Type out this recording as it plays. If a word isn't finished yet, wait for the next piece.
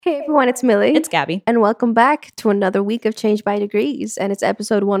Hey everyone, it's Millie. It's Gabby. And welcome back to another week of Change by Degrees. And it's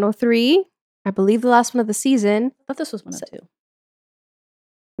episode 103. I believe the last one of the season. I thought this was 102.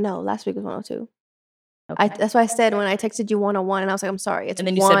 No, last week was 102. Okay. That's why I said when I texted you 101, and I was like, I'm sorry, it's And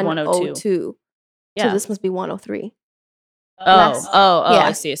then you said 102. Yeah. So this must be 103. Oh, yeah.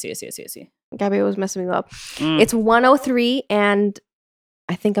 I see. Gabby was messing me up. Mm. It's 103, and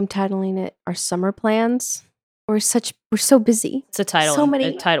I think I'm titling it Our Summer Plans. We're so busy. It's a title. So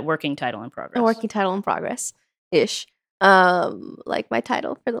many working title in progress. A working title in progress ish. Like my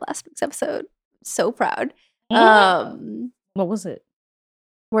title for the last week's episode. So proud. What was it?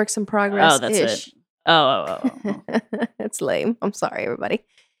 Works in progress. Oh, that's it. Oh. It's lame. I'm sorry, everybody.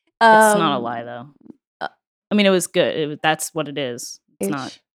 It's not a lie though. I mean, it was good. That's what it is. It's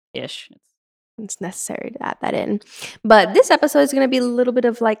not ish. It's necessary to add that in. But this episode is going to be a little bit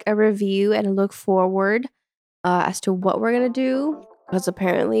of like a review and a look forward as to what we're going to do. Because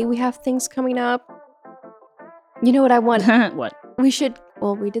apparently we have things coming up. You know what I want? What? We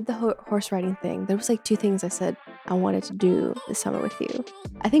did the horse riding thing. There was like 2 things I said I wanted to do this summer with you.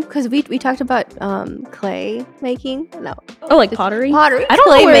 I think because we talked about clay making. No. Oh, like pottery? Pottery. I don't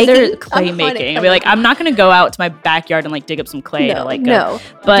clay know where making. there's clay making. I'd be like, I'm not going to go out to my backyard and like dig up some clay to like go. No.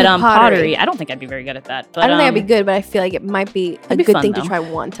 But pottery, I don't think I'd be very good at that. But I don't think I'd be good, but I feel like it might be a good thing to try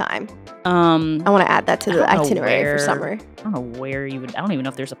one time. I want to add that to the itinerary for summer. I don't know where you would. I don't even know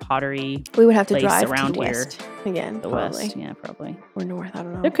if there's a pottery. We would have to drive around to the here west again. The probably. west, yeah, probably. Or north. I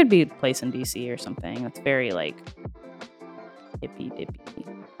don't know. There could be a place in DC or something that's very like hippy dippy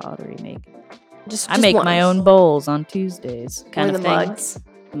pottery making. I make my own bowls on Tuesdays. Kind of the thing. Mugs.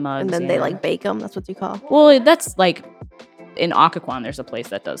 The mugs, and then they like bake them. That's what you call. Well, that's like in Occoquan. There's a place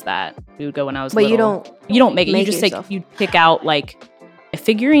that does that. We would go when I was little. But you don't make it. You just you pick out like a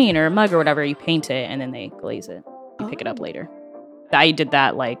figurine or a mug or whatever. You paint it and then they glaze it. You pick it up later. I did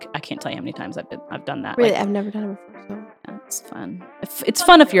that like I can't tell you how many times I've done that. Really, like, I've never done it before. So. Yeah, it's fun. It's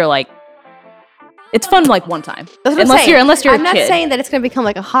fun if you're like. It's fun like one time. That's what unless you're a kid. I'm not saying that it's going to become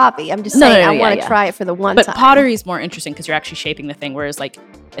like a hobby. I'm just saying I want to try it for the one time. But pottery is more interesting because you're actually shaping the thing. Whereas like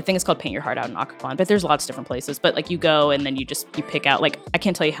I think it's called Paint Your Heart Out in Occoquan. But there's lots of different places. But like you go and then you pick out like I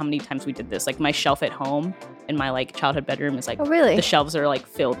can't tell you how many times we did this. Like my shelf at home in my like childhood bedroom is like the shelves are like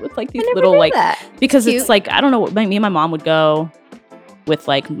filled with like these little like because it's like I don't know. Me and my mom would go with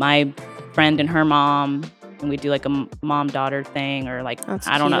like my friend and her mom. And we'd do like a mom-daughter thing or like,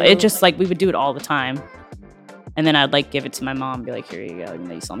 I don't know. It just like, we would do it all the time. And then I'd like give it to my mom and be like, here you go.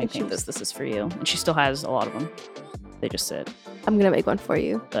 You saw me paint this. This is for you. And she still has a lot of them. They just sit. I'm going to make one for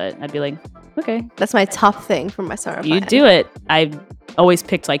you. But I'd be like, okay. That's my top thing for my summer plan. You do it. I always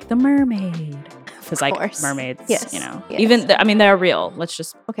picked like the mermaid. Because like mermaids, yes. Even, they're real. Let's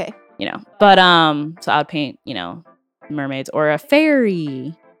just, But so I would paint, mermaids or a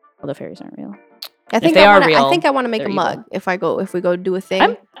fairy. Well, the fairies aren't real. I think I want to make a mug if we go do a thing.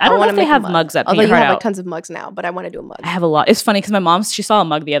 I don't know if they have mugs at Paint Your Heart Out. Although you have like tons of mugs now, but I want to do a mug. I have a lot. It's funny because my mom, she saw a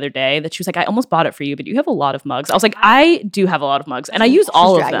mug the other day that she was like, I almost bought it for you, but you have a lot of mugs. I was like, I do have a lot of mugs and I use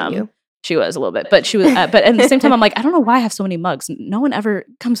all of them. You. She was a little bit, but she was, but at the same time, I'm like, I don't know why I have so many mugs. No one ever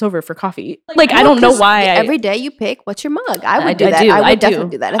comes over for coffee. Like, I don't know why. Every day you pick, what's your mug? I would do that. I would definitely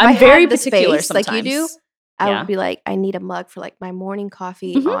do that. If I'm very particular sometimes. Like you do. I would be like, I need a mug for like my morning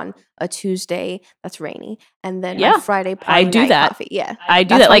coffee on a Tuesday that's rainy, and then my Friday party night coffee. Yeah, I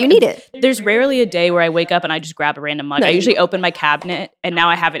do that. Like you need it. There's rarely a day where I wake up and I just grab a random mug. I usually open my cabinet, and now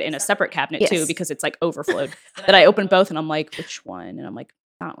I have it in a separate cabinet too because it's like overflowed. That I open both, and I'm like, which one? And I'm like,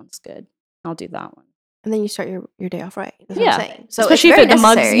 that one's good. I'll do that one. And then you start your day off right. That's what I'm saying. So especially if the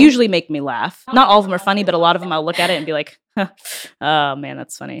mugs usually make me laugh. Not all of them are funny, but a lot of them I'll look at it and be like, oh man,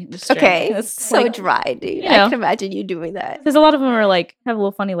 that's funny. Okay, it's so like, dry, dude. I can imagine you doing that. Because a lot of them are like have a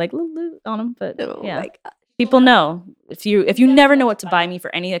little funny like on them, but people know if you never know what to buy me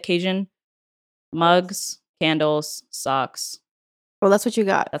for any occasion, mugs, candles, socks. Well, that's what you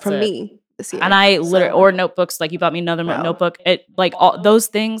got from me this year. And I literally or notebooks. Like you bought me another notebook. It like all those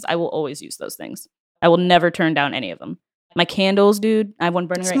things. I will always use those things. I will never turn down any of them. My candles, dude. I have one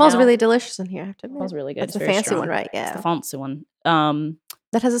burning right now. It smells really delicious in here. I have to admit. It smells really good. It's a fancy one, right? Yeah. It's the fancy one.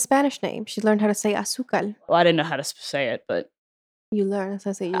 That has a Spanish name. She learned how to say azúcar. Well, I didn't know how to say it, but you learned. As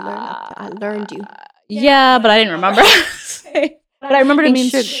I say, you learned. I learned you. Yeah, but I didn't remember. But I remembered it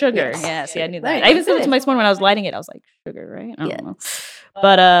means sugar. Yes. Yeah, see, I knew that. I even said it to my son when I was lighting it. I was like, sugar, right? I don't know.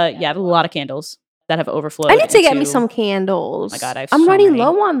 But I have a lot of candles that have overflowed. I need to get me some candles. Oh my God, I'm running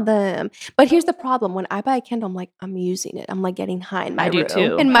low on them. But here's the problem: when I buy a candle, I'm like, I'm using it. I'm like getting high in my room. I do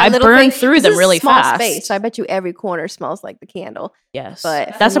too. In my I burn through them really fast. Space, so I bet you every corner smells like the candle. Yes,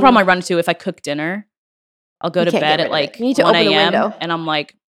 but that's the problem I run into. If I cook dinner, I'll go to bed at like 1 a.m. and I'm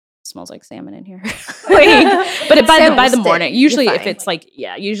like, smells like salmon in here. Wait, but by Salmon the will morning, stick. usually You're if fine. it's like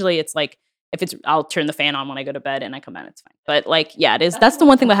usually it's like if it's I'll turn the fan on when I go to bed and I come out, it's fine. But like it is. That's the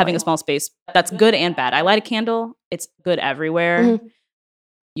one thing about having a small space. That's good and bad. I light a candle. It's good everywhere. Mhm.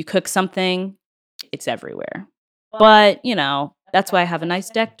 You cook something, it's everywhere. But that's why I have a nice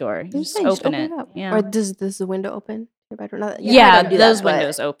deck door. You just open it. up. Yeah. Or does the window open? Your bedroom? Not that- you Yeah, probably don't do that, those but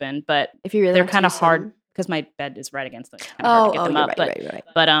windows open, but If you really they're want to kind of do hard some- because my bed is right against them. It's kind of hard to get them you're up. right, But you're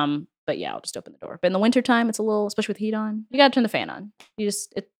right. but yeah, I'll just open the door. But in the wintertime, it's a little, especially with heat on, you gotta turn the fan on.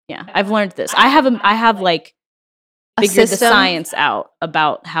 I've learned this. I have like A figured the system? science out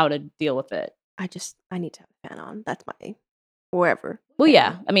about how to deal with it. I need to have a fan on. That's my wherever. Well,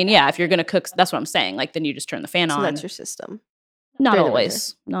 yeah. I mean, yeah, if you're gonna cook, that's what I'm saying. Like, then you just turn the fan So on. that's your system. Not during the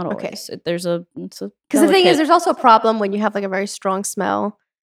always. Not Okay. always. There's a Because the thing is, delicate- there's also a problem when you have like a very strong smell,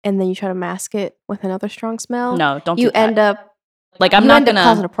 and then you try to mask it with another strong smell. no, don't you do that. end up like you I'm not end up gonna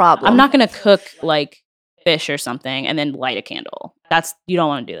causing a problem. I'm not gonna cook like fish or something and then light a candle. You don't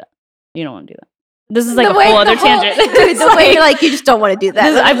want to do that. You don't want to do that. This is like a whole other tangent. Dude, It's the way like- you just don't want to do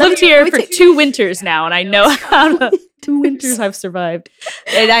that. I've lived here for 2 winters now, and I know how to. 2 winters I've survived,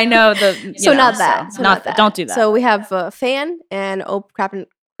 and I know So not that. So not that. Don't do that. So we have a fan and crapping.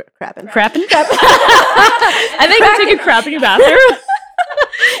 crapping. I think you take a crap in your bathroom.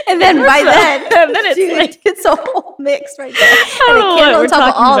 And then by then, And then it's dude, like- it's a whole mix right there. I And don't a know what candle we're on top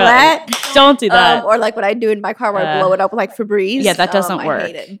of talking all about. that. Don't do that. Or like what I do in my car where I blow it up with like Febreze. Yeah, that doesn't I work.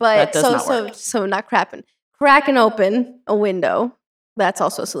 hate it. But That does not work. so not crapping. Cracking open a window. That's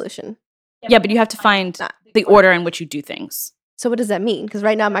also a solution. Yeah, but you have to find Not- the order in which you do things. So what does that mean? Because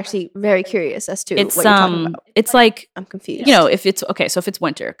right now I'm actually very curious as to It's what you're talking about. it's like I'm confused. if it's okay. So if it's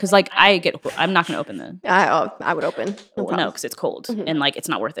winter, because like I'm not gonna open the I would open. No no, problem. because it's cold Mhm. and like it's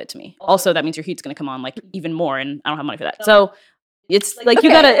not worth it to me. Also, that means your heat's gonna come on like even more, and I don't have money for that. So it's like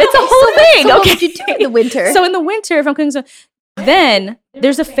you Okay. gotta. It's a whole thing. So what Okay. would you do in the winter? So in the winter, if I'm cooking, then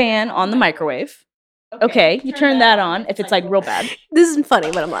there's a fan on the microwave. Okay, you turn that on if it's like real bad. This isn't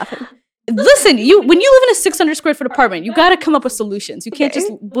funny, but I'm laughing. Listen, when you live in a 600 square foot apartment, you got to come up with solutions. You can't Okay.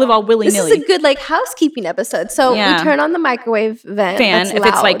 just live all willy This is nilly. a good like housekeeping episode. So Yeah. we turn on the microwave vent. Fan That's if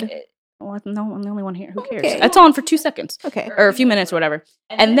it's like, loud. well, no, I'm the only one here. Who cares? Okay. It's on for 2 seconds Okay. or a few minutes or whatever,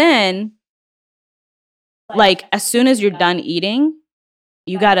 and then like as soon as you're done eating,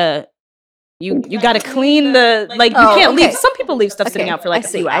 you gotta clean the like you Oh, can't leave. okay. Some people leave stuff sitting Okay. out for like I a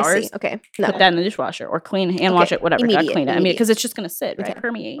see, few I hours. see. Okay. No. Put that in the dishwasher or hand wash Okay. it, whatever. Gotta Immediate, clean it. I mean, immediate. because it's just gonna sit, right? Okay.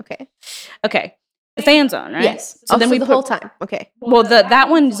 Permeate. Okay. Okay. The fan's on, right? Yes. So then we the put, whole time. Okay. well, that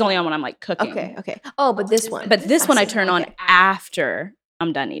one is only on when I'm like cooking. Okay. Okay. Oh, but this one. But this one I see. turn on Okay. after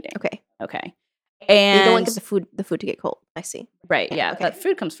I'm done eating. Okay. Okay. You And don't want to get the food to get cold. I see. right, Yeah, yeah. okay. But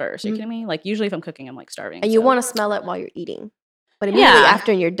food comes first. Are you Mhm. kidding me? Like usually if I'm cooking, I'm like starving. And you so- want to smell it while you're eating. But immediately Yeah.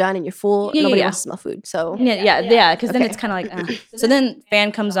 after and you're done and you're full, Yeah, nobody yeah. wants to smell food. So Yeah, because then Okay. it's kind of like, so then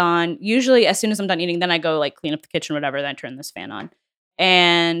fan comes on. Usually, as soon as I'm done eating, then I go like clean up the kitchen, or whatever. Then I turn this fan on,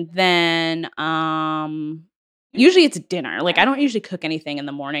 and then usually it's dinner. Like I don't usually cook anything in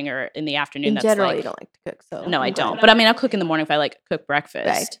the morning or in the afternoon. in That's general, like, you don't like to cook. So no, I I'm glad. don't. But I mean, I'll cook in the morning if I like cook breakfast.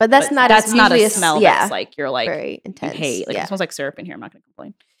 Right. But that's not as that's not a usually as- smell. yeah. That's like you're like Very you intense. hate. Like yeah. it smells like syrup in here. I'm not gonna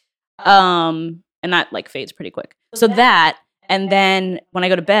complain. And that like fades pretty quick. So that, and then when I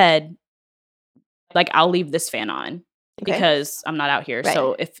go to bed, like I'll leave this fan on Okay. because I'm not out here. Right.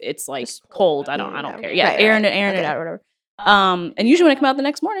 So if it's like Just cold, I airing don't it out. care. Yeah, Right, airing right. it Okay. out or whatever. And usually when I come out the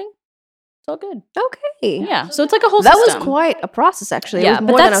next morning, it's all good. Okay. Yeah. So it's like a whole That system. was quite a process, actually. Yeah, It was but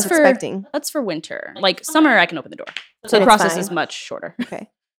more than I that's was for- expecting. That's for winter. Like summer, I can open the door. So And the it's process is fine. much shorter. Okay.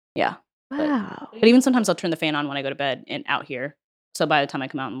 Yeah. Wow. But even sometimes I'll turn the fan on when I go to bed and out here. So by the time I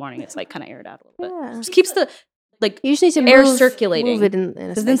come out in the morning, it's like kind of aired out a little bit. Yeah. Just keeps the like You just need to air move, circulating. Move it in a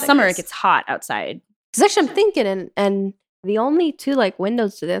because in space like summer it this. gets hot outside. Because actually, I'm thinking, and the only two like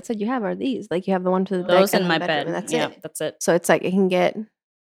windows to that side you have are these. Like you have the one to the deck Those and in the my bedroom, bed. and that's yeah, it. that's it. So it's like it can get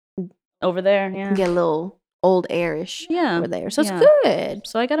Over there. Yeah. a little old airish Yeah. over there. So Yeah. it's good.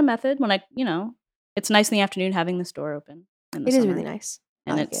 So I got a method when it's nice in the afternoon having this door open. In the It is summer. really nice.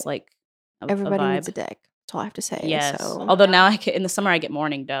 I And like it's it. like a Everybody vibe. needs a deck. That's all I have to say. Yes. So. Although now in the summer I get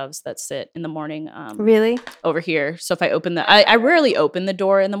morning doves that sit in the morning Really? over here. So if I open I rarely open the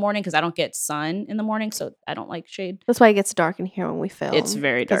door in the morning because I don't get sun in the morning, so I don't like shade. That's why it gets dark in here when we film. It's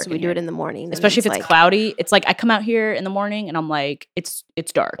very dark. Because we in do here. it in the morning. and Especially if it's like, cloudy. It's like I come out here in the morning and I'm like, it's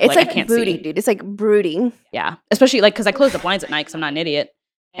dark. It's I like can't brooding, see. dude. It's like brooding. Yeah. Especially like because I close the blinds at night because I'm not an idiot.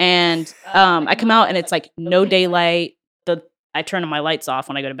 And I come out and it's like no daylight. I turn my lights off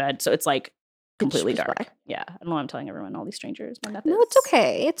when I go to bed. So it's like completely pitch dark. black. Yeah. I don't know why I'm telling everyone, all these strangers, my methods. No, it's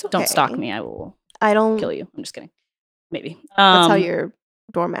okay. It's okay. Don't stalk me. I will I don't. kill you. I'm just kidding. Maybe. That's how you're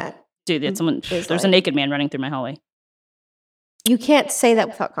doormat. Dude, someone. Is There's a like- naked man running through my hallway. You can't say that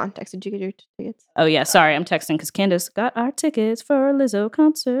without context. Did you get your tickets? Oh yeah, sorry, I'm texting because Candace got our tickets for a Lizzo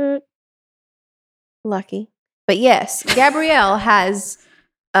concert. Lucky. But yes, Gabrielle has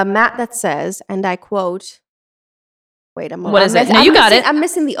a mat that says, and I quote, wait, What is it? No, you got it. I'm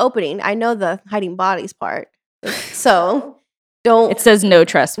missing the opening. I know the hiding bodies part. So don't. It says no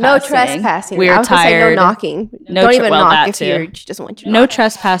trespassing. No trespassing. We I are was gonna say tired. no knocking. No don't even well, knock that if too. she doesn't want you to No knock.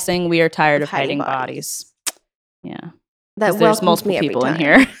 trespassing. We are tired Of of hiding hiding bodies. Yeah. That 'Cause there's welcomes multiple me every people in time.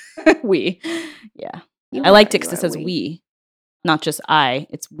 here. We. Yeah. You I are- liked it you because it are says we. we, not just I.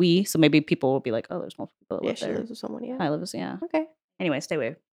 It's we. So maybe people will be like, oh, there's multiple people that Yeah, live she there. lives with someone. Yeah. I live with, yeah. Okay. Anyway, stay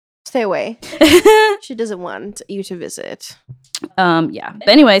away. Stay away. She doesn't want you to visit. Yeah. But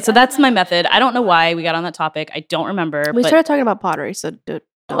anyway, so that's my method. I don't know why we got on that topic. I don't remember. We but started talking about pottery, so don't.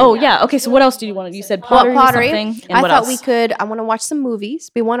 Oh yeah. Okay. So what else do you want? You said pottery. Well, pottery. Something, and I what thought else? we could. I want to watch some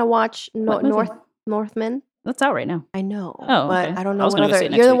movies. We want to watch What movie? Northman. That's out right now. I know, Oh, but okay. I don't I know was what gonna go see other. it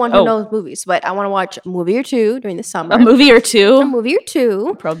next You're the week. one who Oh. knows movies, but I want to watch a movie or two during the summer. A movie or A two. movie or We'll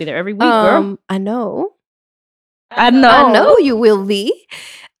two. probably be there every week, girl. I know. I know. I know you will be.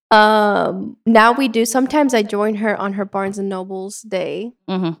 Now we do. Sometimes I join her on her Barnes and Noble's day.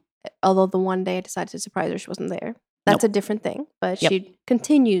 Mhm. Although the one day I decided to surprise her, she wasn't there. That's a different thing. But Yep. she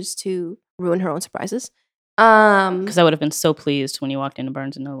continues to ruin her own surprises. Because I would have been so pleased when you walked into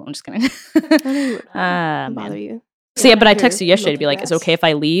Barnes and Noble. I'm just kidding. I know you would. Man. Bother you. So yeah, but I Your texted you yesterday to be like, "Is it okay if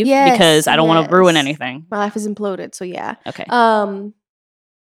I leave? Yes, because I don't want to ruin yes. anything." My life is imploded, so yeah. Okay.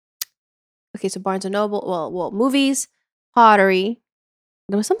 Okay, so Barnes and Noble. Well, movies, pottery.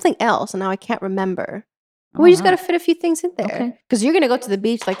 There was something else, and now I can't remember. We just got to fit a few things in there. Okay. Because you're gonna go to the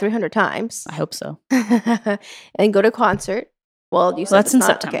beach like 300 times I hope so. and go to a concert. Well, you said Well, that's it's in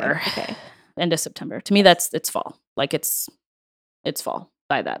not- okay, September. Okay. End of September. To me, it's fall. Like it's fall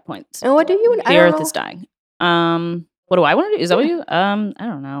by that point. And what do you? The I don't earth know. is dying. What do I want to do? Is that what you? I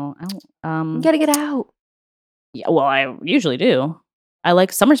don't know. I don't. You gotta get out. Yeah. Well, I usually do. I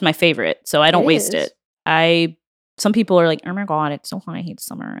like summer's my favorite, so I don't It waste is. it. Some people are like, "Oh my god, it's so fun. I hate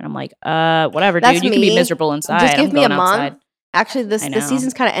summer," and I'm like, whatever, That's dude. You can be me. miserable inside. Just give I'm me a going month. outside. Actually, I the know.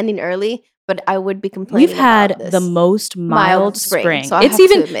 season's kind of ending early, but I would be complaining. We've had about the this. most mild spring. so I It's have to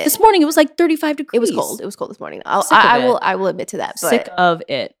even admit. this morning. It was like 35 degrees. It was cold. It was cold this morning. Sick of it. I will admit to that. But Sick of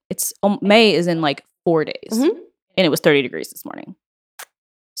it. It's May is in like 4 days, Mhm. and it was 30 degrees this morning.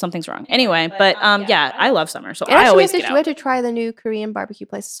 Something's wrong. Anyway, but yeah, I love summer, so And I actually, always we get have out. to try the new Korean barbecue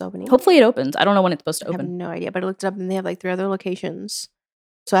place that's opening. Hopefully, it opens. I don't know when it's supposed to I have open. no idea, but I looked it up and they have like 3 other locations.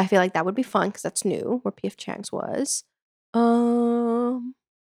 So I feel like that would be fun because that's new where PF Chang's was.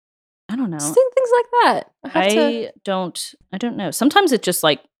 I don't know. Things like that. I don't know. Sometimes it's just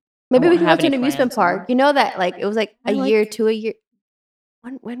like Maybe we won't can go have to an any amusement plans park. anymore. You know that like it was like I a year like- to a year.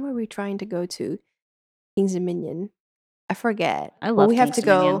 When were we trying to go to Kings Dominion? I forget. I Well, love we have Kings to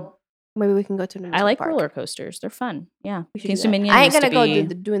go. Dominion. Maybe we can go to an amusement I like park. roller coasters. They're fun. Yeah, We should Kings do that. Dominion. I ain't used gonna to go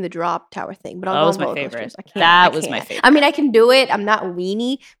be- doing the drop tower thing, but That I'll go was on my roller favorite. coasters. I can't. That I was my can't. favorite. I mean, I can do it. I'm not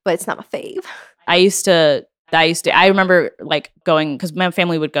weenie, but it's not my fave. I remember like going because my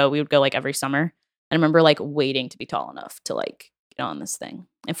family would go. We would go like every summer. And I remember like waiting to be tall enough to like get on this thing.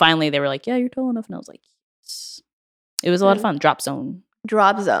 And finally, they were like, "Yeah, you're tall enough." And I was like, "Yes." It was a lot of fun. Drop zone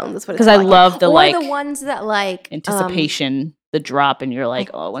Drop zone. That's what. because it's I called. love the or like the ones that like anticipation, the drop, and you're like,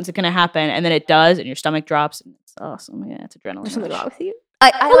 "Oh, when's it gonna happen?" And then it does, and your stomach drops, and it's awesome. Yeah, it's adrenaline. There's something rush. wrong with you.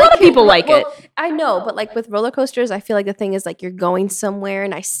 I A lot of people like it. I know, but like with roller coasters, I feel like the thing is like you're going somewhere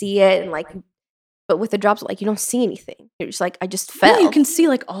and I see it, and like, but with the drops, like you don't see anything. You're just like, I just Yeah, fell. you can see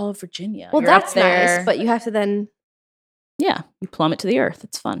like all of Virginia. Well, You're up that's there. nice, but you have to then yeah, you plummet to the earth.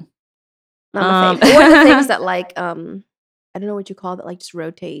 It's fun. not my favorite. Or the things that like I don't know what you call that, like just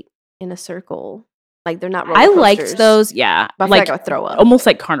rotate in a circle. Like they're not roller I coasters. liked those. Yeah, But I feel like I would throw up. almost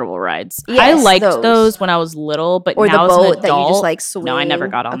like carnival rides. I Yes, liked those. those when I was little, but Or the now as an boat adult, that you just like swing. no, I never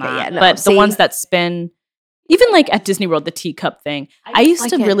got on Okay, that. yeah, no, but the see? ones that spin, even like at Disney World, the teacup thing, I used to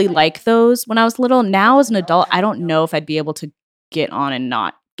can't- really like those when I was little. Now as an adult, I don't know if I'd be able to get on and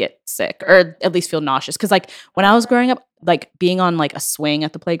not get sick or at least feel nauseous. Because like when I was growing up, like being on like a swing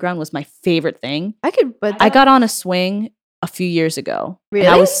at the playground was my favorite thing. I could, but I got on a swing a few years ago. And I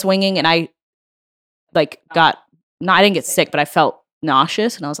Really? was swinging and I like I didn't get sick, but I felt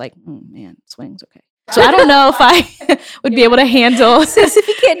nauseous and I was like, man, swing's okay. So I don't know if I would be able to handle. Sis, if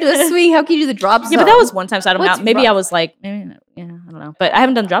you can't do a swing, how can you do the drop zone? Yeah, but that was one time, so I don't What's know. Maybe drop- I was like, maybe, yeah, I don't know. But I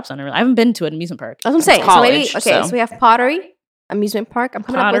haven't done drop zone. I haven't been to an amusement park. That's what I'm since saying. So maybe college, okay. So we have pottery, amusement park. I'm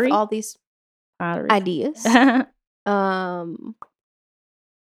coming up Pottery? with all these pottery. ideas.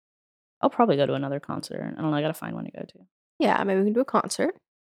 I'll probably go to another concert. I don't know. I gotta find one to go to. Yeah, maybe we can do a concert.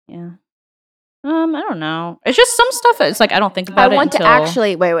 Yeah. I don't know. It's just some stuff. It's like I don't think about I it want until to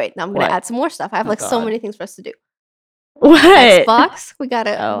actually wait. Now I'm gonna What? add some more stuff. I have Oh, like so God. many things for us to do. what Xbox, we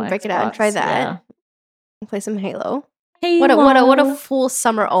gotta Oh, break it out and try Xbox, that. yeah. And play some Halo. Hey, What a full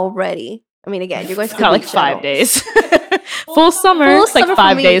summer already. I mean, again, you're going to the got like beach, 5 days. Full summer. Full It's like summer for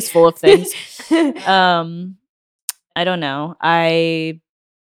 5 me. days full of things. I don't know. I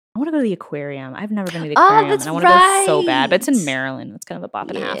want to go to the aquarium. I've never been to the Oh, aquarium, that's and I want to go so bad. But it's in right. Maryland. It's kind of a bop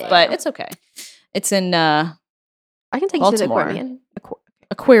and a half, Yeah. but it's okay. It's in I can take you to the Baltimore. aquarium.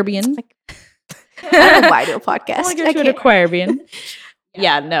 Aquarium. I don't know why I do a I podcast. want to go I to an can't. aquarium.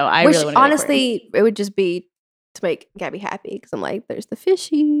 Yeah, no, I Which really want to. honestly, it would just be to make Gabby happy because I'm like, there's the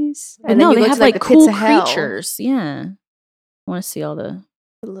fishies, But and no, then you they go have to like like the cool pits of hell. creatures. Yeah, I want to see all the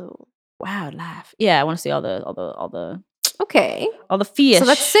Hello. wildlife. Yeah, I want to see all the Okay, fish. so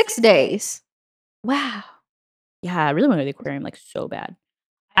that's 6 days. Wow. Yeah, I really want to go to the aquarium like so bad.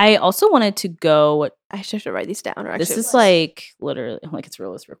 I also wanted to go. I should write these down. Or This actually, is like literally like it's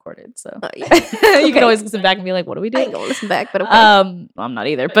real. It's recorded, so yeah. you Okay. can always listen back and be like, "What do we I do?" ain't gonna listen back, but okay. Well, I'm not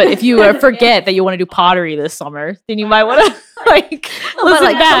either. But if you forget that you want to do pottery this summer, then you might want to like listen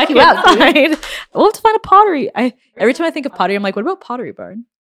like, back. help you out, dude. Find, we'll have to find a pottery. Every time I think of pottery, I'm like, what about Pottery Barn?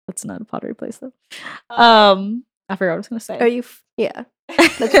 That's not a pottery place though. I forgot what I was gonna say. Are you? Yeah.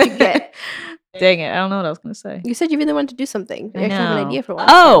 That's what you get. Dang it! I don't know what I was gonna say. You said you really wanted to do something. You I actually have an know. idea for one.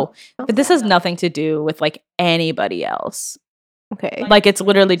 Oh, so- but this has nothing to do with like anybody else. okay. Like it's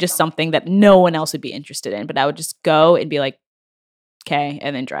literally just something that no one else would be interested in. But I would just go and be like, okay,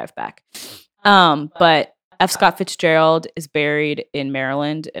 and then drive back. But F. Scott Fitzgerald is buried in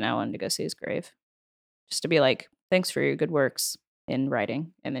Maryland, and I wanted to go see his grave, just to be like, thanks for your good works in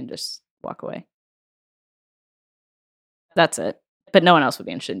writing, and then just walk away. That's it. But no one else would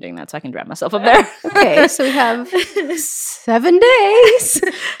be interested in doing that, so I can drive myself up there. Okay, so we have 7 days.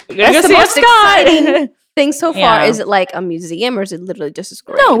 We're gonna That's go the see F. most Scott. exciting thing so far. Yeah. Is it like a museum or is it literally just a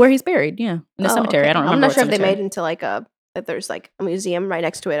grave? No, where he's buried. Yeah, in the Oh, cemetery. okay. I don't remember. I'm not what sure if they cemetery. made it into like that there's like a museum right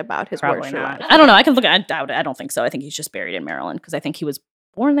next to it about his Probably works or not. life. I don't know. I can look. I doubt it. I don't think so. I think he's just buried in Maryland because I think he was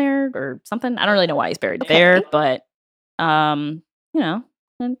born there or something. I don't really know why he's buried Okay. there, but you know,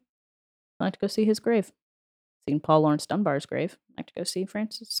 I'd like to go see his grave. Seen Paul Laurence Dunbar's grave. I'd like to go see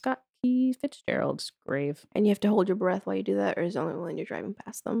Francis Scott Key Fitzgerald's grave. And you have to hold your breath while you do that, or is it only when you're driving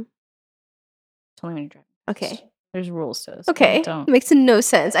past them? It's only when you drive. Okay. There's rules to this. Okay. Don't. Makes no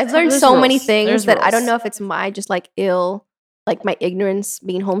sense. I've learned There's so many rules. things There's that I don't rules. know if it's my just like my ignorance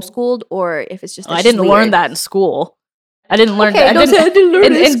being homeschooled, or if it's just. I that's didn't just learn weird. that in school. I didn't learn Okay, that. don't say I didn't learn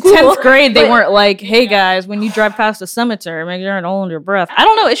it in in school, 10th grade, they but- weren't like, hey guys, when you drive past a cemetery, make sure you don't hold your breath. I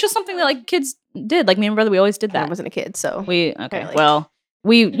don't know. It's just something that like kids did. Like me and my brother, we always did I that. wasn't a kid, so Okay. apparently. Well,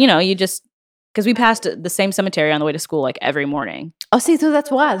 you just, because we passed the same cemetery on the way to school like every morning oh, see, so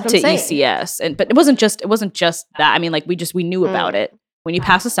that's why that's to what I'm saying. ECS. But it wasn't just that. I mean, like we knew about it. When you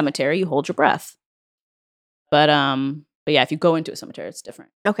pass a cemetery, you hold your breath. But yeah, if you go into a cemetery, it's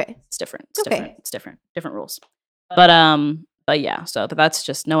different. Okay, It's different. Okay. It's different. Different rules. But yeah, but that's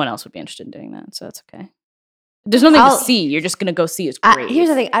just no one else would be interested in doing that, so that's okay. There's nothing I'll- to see. You're just gonna go see his grave. here's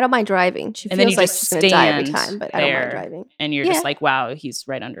the thing. I don't mind driving. She And then feels you like just she's gonna die every stand time, but I don't mind there. driving. And you're Yeah. just like, wow, he's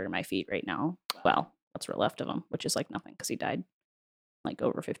right under my feet right now. Well, what's left of him, which is like nothing because he died like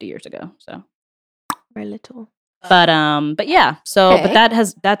over 50 years ago. So, Very little. but yeah. So, Okay. but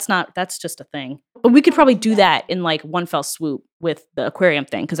that's just a thing. But we could probably do that in like one fell swoop with the aquarium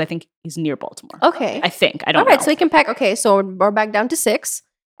thing because I think he's near Baltimore. Okay. I think I don't All right, know. so we can pack. Okay, so we're back down to 6,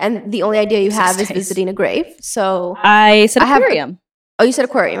 and the only idea you 6 have is days. visiting a grave. So, I said I have- aquarium. oh, you said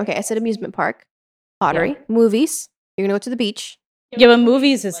aquarium. Okay, I said amusement park, pottery, movies. You're gonna go to the beach. Yeah, but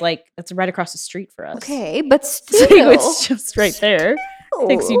movies is like that's right across the street for us. Okay, but So still, it's just right there.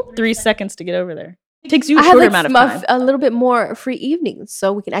 Takes you 3 seconds to get over there. Takes you a I have shorter like amount of time. a little bit more free evenings,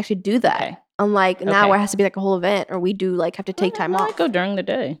 so we can actually do that. Okay. Unlike now, Okay. where it has to be like a whole event, or we do like have to take time I off. go during the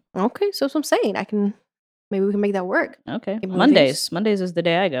day. Okay, so that's what I'm saying. Maybe we can make that work. Okay. Okay, Mondays. Mondays is the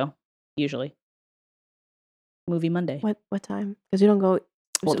day I go, usually. Movie Monday. What time? Because you don't go.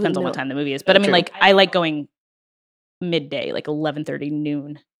 Well, it depends on what time the movie is. But I mean, True. like, I like going midday, like 11:30,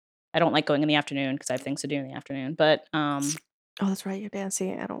 noon. I don't like going in the afternoon because I have things to do in the afternoon. But Oh, that's right. You're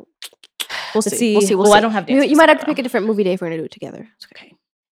dancing. I don't. we'll Let's see. We'll see. We'll well, see. I don't have You, dancing you might have to tomorrow. pick a different movie day if we're gonna do it together. Okay.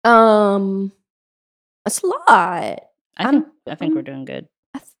 That's a lot. I think we're doing good.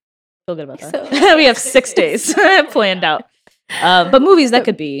 Feel good about that. So- We have 6 days planned out. But movies, that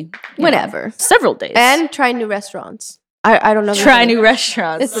could be you know, Whenever. several days. And try new restaurants. I don't know. Try new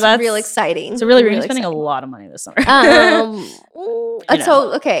restaurants. It's So that's real exciting. So really, we're spending a lot of money this summer.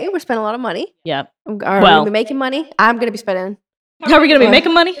 So okay, we're spending a lot of money. Yeah. Are we gonna be making money? I'm gonna be spending. Are we gonna be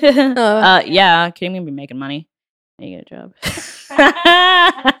making money? Yeah, Katie gonna be making money. You get a job.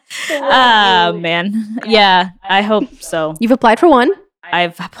 Man. Yeah, I hope so. You've applied for one.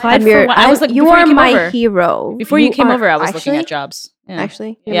 I've applied for one. I was like, you are my hero. Before you came over, I was looking at jobs. Yeah.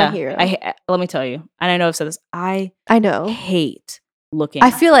 Actually, you're my hero. Let me tell you, and I know I've said this. I know. hate looking.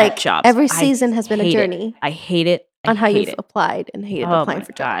 I feel like at jobs. Every season has been a journey. I hate it. On how you've applied and hated applying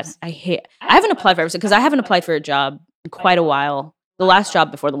for jobs. I haven't applied for everything because I haven't applied for a job in quite a while. The last job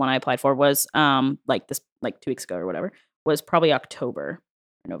before the one I applied for was 2 weeks ago or whatever, was probably October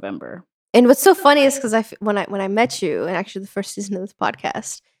or November. And what's so funny is because when I met you, and actually the first season of this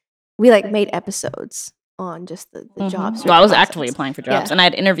podcast, we made episodes on just the jobs. Well, I was actively applying for jobs, and I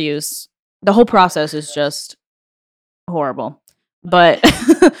had interviews. The whole process is just horrible. But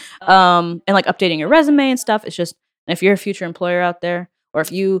and updating your resume and stuff, it's just, if you're a future employer out there, or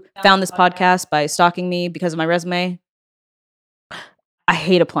if you found this podcast by stalking me because of my resume, I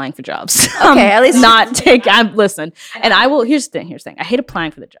hate applying for jobs. Okay, at least listen. And I will. Here's the thing. I hate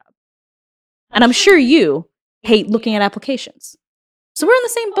applying for the job, and I'm sure you hate looking at applications. So we're in the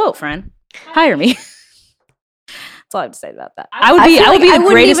same boat, friend. Hire me. That's all I have to say about that. I would be the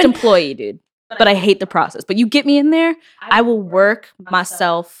greatest employee, dude. But I hate the process. But you get me in there, I will work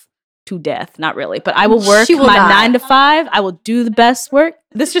myself to death. Not really, but I will work my 9 to 5. I will do the best work.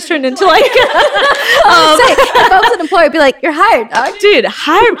 This just turned into if I was an employer, I'd be like, "You're hired, dog." Dude,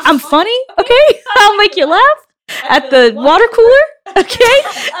 hire. I'm funny, okay? I'll make you laugh at the water cooler, okay?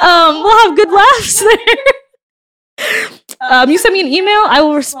 We'll have good laughs there. You send me an email, I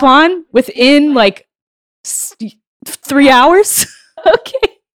will respond within 3 hours,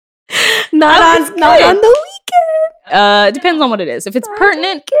 okay? Not on the weekend. It depends on what it is. If it's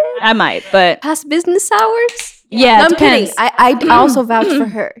pertinent, I might, but past business hours. Yeah, no, I'm kidding. I also vouch for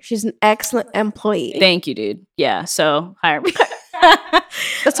her. She's an excellent employee. Thank you, dude. Yeah, so hire me.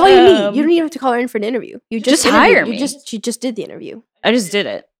 That's all you need. You don't even have to call her in for an interview. You just hire me. She just did the interview. I just did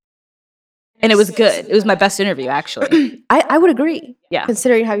it, and it was good. It was my best interview, actually. I would agree. Yeah,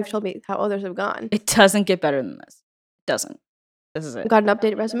 considering how you've told me how others have gone. It doesn't get better than this. It doesn't. This is it. Got an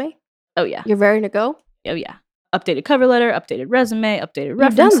updated resume? Oh yeah. You're raring to go? Oh yeah. Updated cover letter, updated resume, updated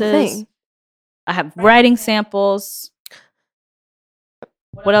references. You've done the thing. I have writing samples.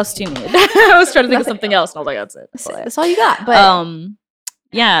 What else do you need? I was trying to think of something else, and I was like, "That's it. That's all you got." But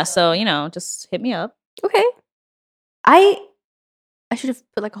yeah. So just hit me up. Okay. I should have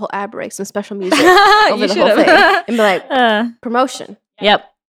put a whole ad break, some special music over the whole thing, and be like, promotion. Yep.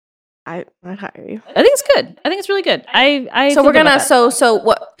 I'd hire you. I think it's good. I think it's really good. So we're gonna. So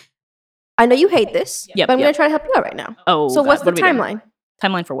what? I know you hate this, but I'm gonna try to help you out right now. Oh. So what's the timeline?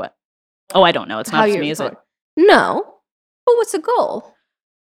 Timeline for what? Oh, I don't know. It's not up to me, is it? No. But what's the goal?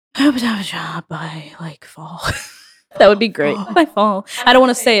 I would have a job by fall. That would be great. By fall. I don't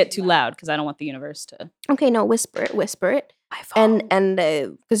want to say it too loud because I don't want the universe to. Okay, no, whisper it. By fall. And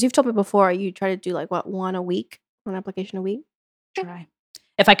because you've told me before, you try to do one application a week. Try.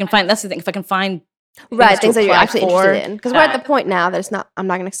 If I can find, that's the thing. If I can find things that you're actually interested in, because we're at the point now that it's not. I'm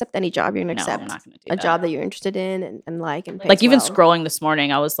not going to accept any job. You're going to accept a job that you're interested in and pays even scrolling this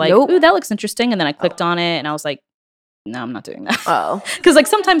morning, I was like, "Ooh, that looks interesting," and then I clicked on it, and I was like, "No, I'm not doing that." Oh, because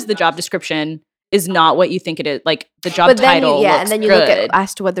sometimes the job description is not what you think it is. The job title, and then you look at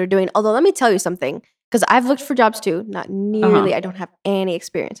as to what they're doing. Although, let me tell you something, because I've looked for jobs too. Not nearly. I don't have any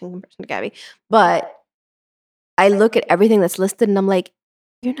experience in comparison to Gabby, but I look at everything that's listed, and I'm like,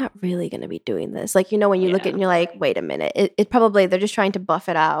 you're not really going to be doing this. When you look at it and you're like, wait a minute. It probably, they're just trying to buff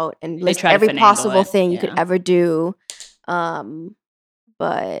it out and list every possible thing you could ever do.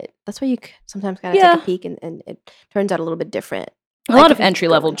 But that's why you sometimes got to take a peek and it turns out a little bit different. A lot of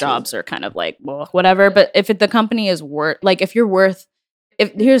entry-level jobs are kind of well, whatever. But if the company is worth, here's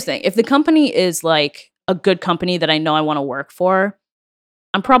the thing. If the company is a good company that I know I want to work for,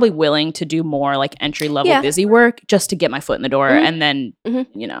 I'm probably willing to do more entry-level busy work just to get my foot in the door. And then,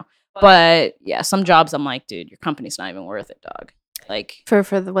 but yeah, some jobs I'm like, dude, your company's not even worth it, dog. For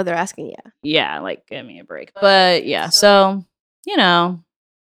what they're asking, yeah, give me a break. But yeah, so,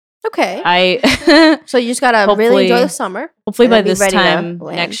 okay. So you just gotta really enjoy the summer. Hopefully by this time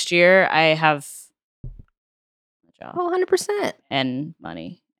next year, I have a job. 100%. And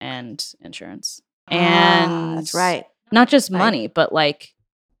money and insurance. And that's right. Not just money, but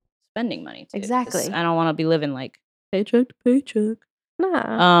spending money too. Exactly. I don't want to be living paycheck to paycheck.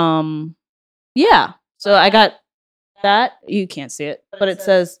 Nah. Yeah. So I got that. You can't see it, but it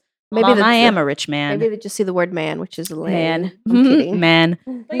says Maybe Mom, that's I the- am a rich man. Maybe they just see the word man, which is lame. Man. I'm kidding. Man.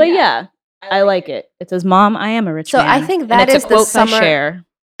 But yeah, I like it. It says, Mom, I am a rich So man. I think And that it's is a the quote by summer Cher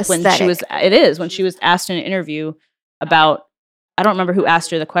when she was asked in an interview about, I don't remember who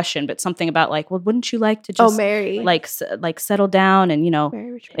asked her the question, but something about like, well, wouldn't you like to just Mary. like settle down and,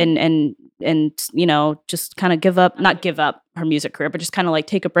 Mary Richmond. and just kind of not give up her music career, but just kind of like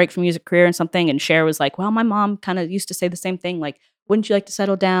take a break from music career and something. And Cher was like, well, my mom kind of used to say the same thing. Like, wouldn't you like to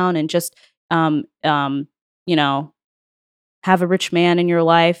settle down and just, have a rich man in your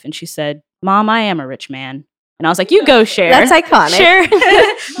life? And she said, Mom, I am a rich man. And I was like, you go, Cher. That's iconic. Cher.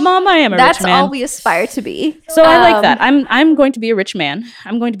 Mom, I am a rich man. That's all we aspire to be. So I like that. I'm going to be a rich man.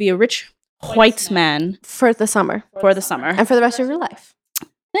 I'm going to be a rich white man For the summer. for the summer. And for the rest of your life.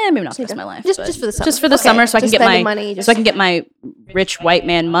 Maybe not for the rest of my life. Just but for the summer. Just for the Okay, summer, so I can just get my spending money. so I can get my rich white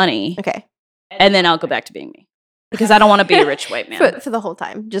man money, Okay. and then I'll go back to being me because I don't want to be a rich white man. For the whole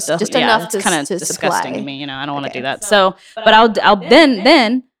time. Just So, enough it's to kind of to disgusting supply. to me. You know, I don't want to Okay. do that. So, but I'll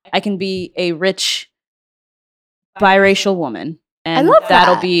then I can be a rich biracial woman, and love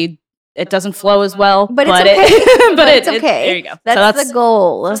that'll that. be. It doesn't flow as well, But it's it, okay. but it's it- okay. there you go. That's the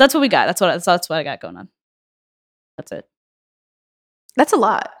goal. So that's what we got. That's what I got going on. That's it. That's a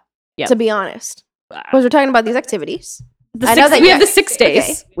lot. Yep. To be honest. Because we're talking about these activities. The I know that we you're- have the 6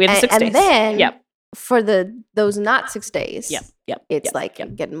 days. Okay. We have the 6 days. And then Yep. for those not 6 days, Yep. it's yep, like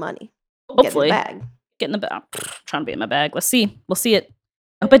yep. getting money. Hopefully Getting the bag. get in the bag. Trying to be in my bag. Let's see. We'll see it.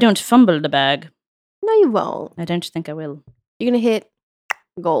 I hope I don't fumble the bag. No, you won't. I don't think I will. You're gonna hit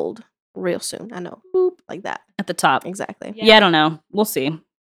gold real soon. I know. Boop. Like that. At the top. Exactly. Yeah, I don't know. We'll see.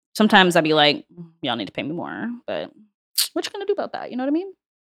 Sometimes I'd be like, y'all need to pay me more. But what you gonna do about that? You know what I mean?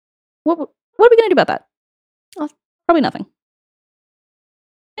 What are we gonna do about that? Oh. Probably nothing.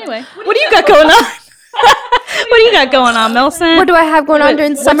 Anyway, what do you got going on? What do you got going on, Melson? What do I have going on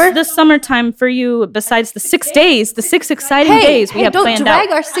during the summer? What's the summertime for you besides the 6 days, the 6 exciting Hey, days we hey, have don't planned drag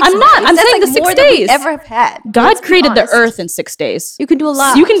out? our 6 I'm not. days. I'm That's saying like the 6 more than we days. ever have had. God Let's be created the honest. earth in 6 days. You can do a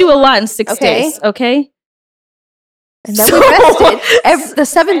lot. You can do a lot in 6 Okay. days, okay? And then we rested. The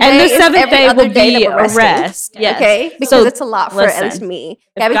seventh day And the is seventh every day other will day be that we're a resting. rest. Yes. Okay? Because So, it's a lot for at least listen, me.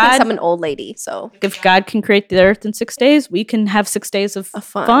 if Gabby God- thinks I'm an old lady, so If God can create the earth in 6 days, we can have 6 days of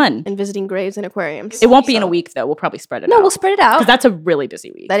fun. fun. And visiting graves and aquariums. It won't be in a So- week, though. We'll probably spread it No, out. we'll spread it out. Because that's a really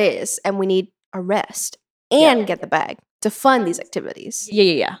busy week. That is. And we need a rest and get the bag to fund these activities.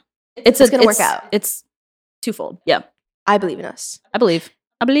 Yeah. It's gonna work out. It's twofold. Yeah. I believe in us. I believe.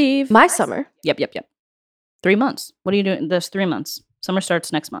 My summer. Yep. 3 months. What are you doing? There's 3 months. Summer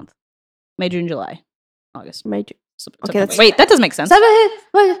starts next month. May, June, July, August. Okay, September. that's- Wait, that doesn't make sense.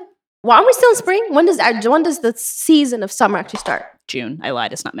 Why aren't we still in spring? When does the season of summer actually start? June. I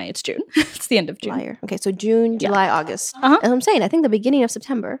lied. It's not May. It's June. It's the end of June. Liar. Okay, so June, Yeah. July, August. Uh-huh. As I'm saying, I think the beginning of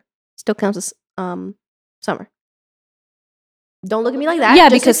September still counts as summer. Don't look at me like that. Yeah,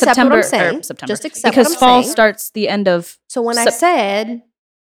 Just because accept September. what I'm saying. Or September. Just accept because what I'm fall saying. starts the end of. So when I Sep- said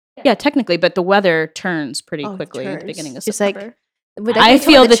Yeah, technically, but the weather turns pretty Oh, it quickly at the turns. beginning of Just like- September. but I can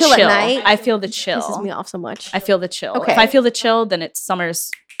feel the chill chill. at night. I feel the chill. Pisses me off so much. I feel the chill. Okay. If I feel the chill, then it's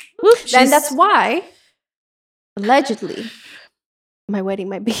summer's. Whoop, Then she's- that's why, allegedly, my wedding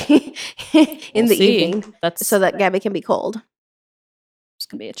might be in we'll the see. evening, That's so that Gabby can be cold. it's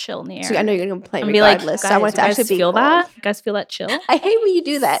gonna be a chill in the air. So I know you're gonna complain I'm gonna be like, regardless. guys, so I want it to you guys actually be feel cold. that? You guys feel that chill? I hate when you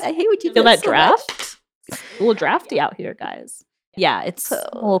do that. I hate when you Feel do that so much. draft? It's a little drafty out here, guys. Yeah, it's a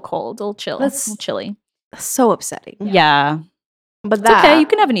little cold, a little chill, a That's- little chilly. So upsetting. Yeah, But it's that okay. You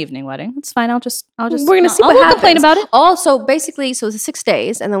can have an evening wedding. It's fine. I'll just. we're gonna see I what won't happens. complain about it. Also, basically, so it's 6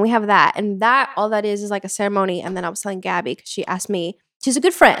 days, and then we have that, and that all that is like a ceremony. And then I was telling Gabby because she asked me. She's a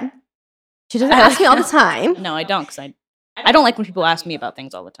good friend. She doesn't ask me all the time, No, I don't, because I don't like when people ask me about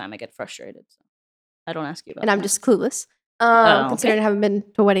things all the time. I get frustrated. So I don't ask you about. and I'm that. just clueless. okay. Considering I haven't been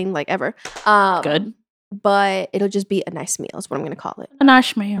to a wedding like ever. Good. But it'll just be a nice meal. Is what I'm gonna call it. a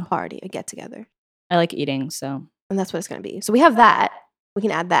nice A meal. party, a get together, I like eating, so and that's what it's gonna be. So we have that. We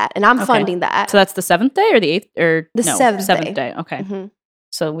can add that, and I'm Okay. funding that. so that's the 7th day or the 8th or The no, 7th 7th day. day. Okay, Mhm.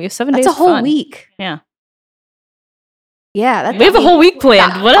 so we have 7 That's days. a whole fun. week. Yeah. Yeah, We have a whole week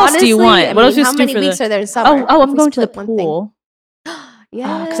planned. What else do you want? What else do you How do many for weeks the? are there in summer? Oh, if I'm we going to the split one thing? pool.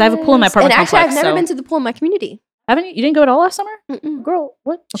 Yeah, 'cause I have a pool in my apartment And actually, complex, I've never so- been to the pool in my community. Haven't you? You didn't go it all last summer, Mm-mm. girl?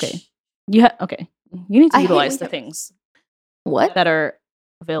 What? Okay, you okay. You need to I hate utilize when the you- things What? that are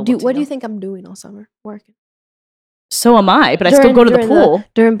available. Do to what do you think I'm doing all summer? Working. So am I, but I still During- go to the during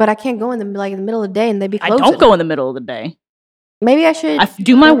pool. But I can't go in the middle of the day and they be I closed. don't go in the middle of the day. Maybe I should I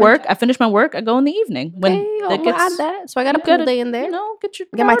do my go into- work. I finish my work. I go in the evening when Okay, it I'm gonna gets add that. So I got a you gotta, pool day in there. you know, get your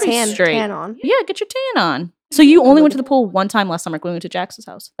Get my priorities straight. tan on. Yeah, get your tan on. So you only went to the pool one time last summer when we went to Jax's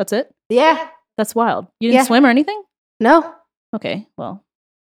house. That's it? Yeah. That's wild. You didn't Yeah. swim or anything? No. Okay, well,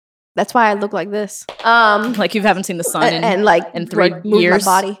 That's why I look like this. like you haven't seen the sun and like in 3 like, move years.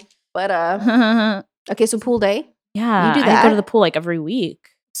 my body. But yeah, okay, so pool day. you do I go that. to the pool like every week.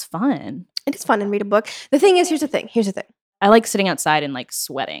 It's fun. It is fun and read a book. The thing is, here's the thing. I like sitting outside and like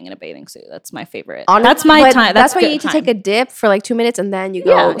sweating in a bathing suit. That's my favorite. Honest- That's my but time. That's why you good need to time. take a dip for like 2 minutes and then you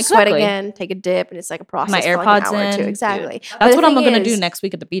go Yeah, sweat exactly. again, take a dip, and it's like a process. My for like AirPods an hour or two. in. Exactly. But That's the what I'm thing gonna do is- next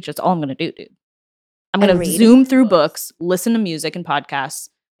week at the beach. That's all I'm gonna do, dude. I'm And gonna read. zoom through books, listen to music and podcasts,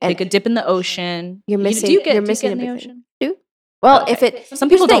 And take a dip in the ocean. You're You- missing. Do you get, you're do you missing get in the everything. ocean? Well, Okay. if it Some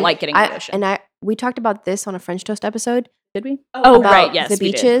here's people the don't thing, like getting in the ocean. We talked about this on a French Toast episode. Did we? Oh, about right. Yes, the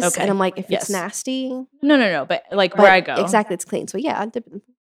we did. beaches, Okay. and I'm like, if Yes. it's nasty, No. But like but where I go, exactly, it's clean. So yeah, I'll dip in.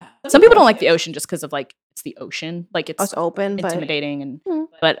 some people don't like the ocean just because of like it's the ocean, like it's It's open, but intimidating. And Mm.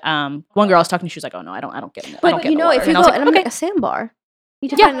 but one girl I was talking to, she was like, "Oh no, I don't get in. I don't but get you in the know, water." if you and go I was like, and I'm okay, like a sandbar, you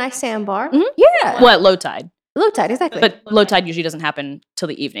can Yeah. find a nice sandbar. Mhm. Yeah, well, at low tide, low tide, exactly. but low tide usually doesn't happen till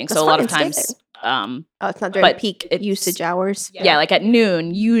the evening. That's So a lot of fine, stay times, oh, it's not during but peak it's- usage hours. yeah, like at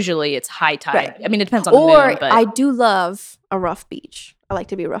noon, usually it's high tide. Right. I mean, it depends on the Or moon, but I do love a rough beach. I like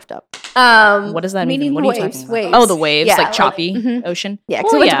to be roughed up. what does that mean? meaning What are you waves, talking about? waves. Oh, the waves, Yeah, like choppy mhm. ocean. Yeah,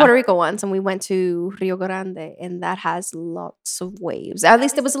 because Well, we went to Puerto Rico once, and we went to Rio Grande, and that has lots of waves. At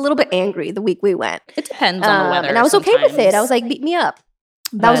least it was a little bit angry the week we went. It depends on the weather, and I was okay with it. I sometimes. was like, beat me up.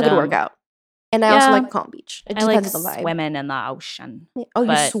 That was a But, good workout. And I also yeah, like Calm Beach. It I just like depends on the vibe. swimming in the ocean. Yeah. Oh, you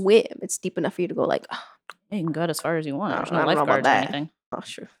but- swim. It's deep enough for you to go like, You can go as far as you want. Oh, There's I no don't know about lifeguards or that. anything. oh,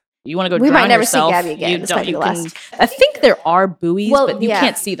 sure. You want to go We drown might never yourself, see Gabby again. you This don't. might be You the can. last. I think there are buoys, Well, but you yeah.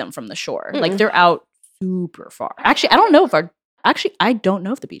 can't see them from the shore. Like Mm-mm. they're out super far. Actually, I don't know if I don't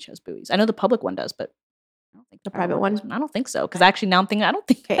know if the beach has buoys. I know the public one does, but I don't think The private one? I don't think so. Because actually, now I'm thinking, I don't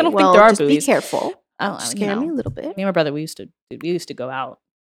think Okay, there well, are just buoys. be careful. I don't, Just you scare me know. a little bit. Me and my brother, we used to go out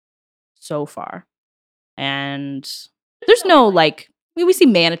so far, and there's no like. We see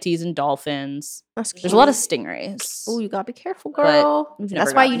manatees and dolphins. There's a lot of stingrays. Oh, you gotta be careful, But girl. we've never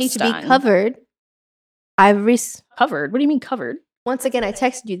That's why you gotten need to be stung. covered. Covered? What do you mean covered? Once again, I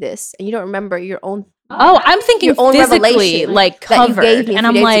texted you this, and you don't remember your own Oh, I'm thinking Your own physically, revelation like that covered, you gave me a and few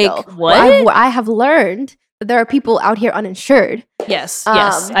I'm days like, ago. what? Well, I have learned that there are people out here uninsured. Yes,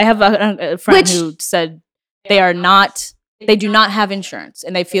 yes. Um, I have a friend which- who said they do not have insurance,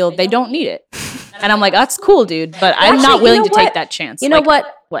 and they feel they don't need it. And I'm like, that's cool, dude, but I'm Actually, not you willing know to take what? that chance. You know Like,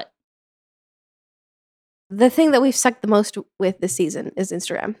 what? What? The thing that we've sucked the most with this season is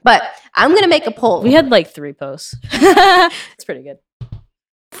Instagram. But I'm gonna make a poll. We had like 3 posts. It's pretty good.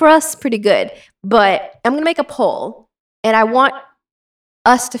 For us, pretty good. But I'm gonna make a poll, and I want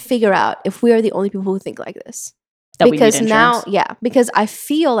us to figure out if we are the only people who think like this. That we need Because now, insurance. yeah, because I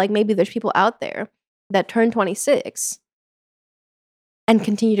feel like maybe there's people out there that turn 26 and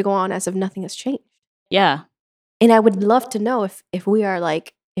continue to go on as if nothing has changed. Yeah. And I would love to know if we are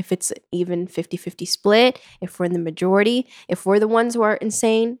like, if it's even 50-50 split, if we're in the majority, if we're the ones who are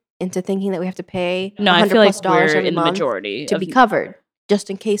insane into thinking that we have to pay No, I $100 feel like plus dollars we're every in the month majority. to be covered just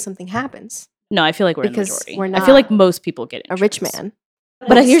in case something happens. No, I feel like we're because in the majority. we're I feel like not most people get A rich insurance. man.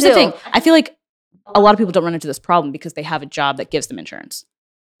 But here's the still- thing. I feel like a lot of people don't run into this problem because they have a job that gives them insurance.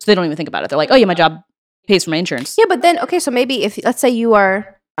 So they don't even think about it. They're like, oh yeah, my job pays for my insurance. Yeah, but then, okay, so maybe if, let's say you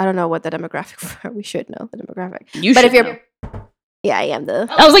are, I don't know what the demographic, we should know the demographic. You But should if you're, know. yeah, I am the,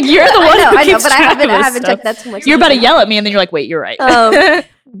 I was like, you're the one who I know, keeps but I track haven't, of I this haven't stuff. checked that too much. You're about to yell at me and then you're like, wait, you're right.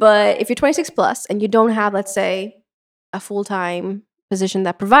 But if you're 26 plus and you don't have, let's say, a full-time position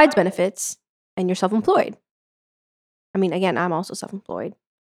that provides benefits and you're self-employed. I mean, again, I'm also self-employed.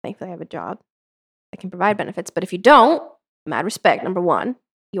 Thankfully, I have a job that can provide benefits. But if you don't, mad respect. Number one,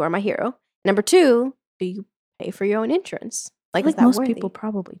 you are my hero. Number two, do you pay for your own insurance? Like, is like that most worthy? people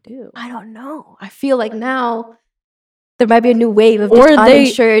probably do. I don't know. I feel like now there might be a new wave of Or just they-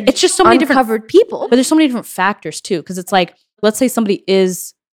 uninsured, It's just so many different uncovered people. But there's so many different factors too, because it's like, let's say somebody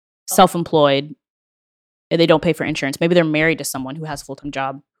is self-employed and they don't pay for insurance. Maybe they're married to someone who has a full-time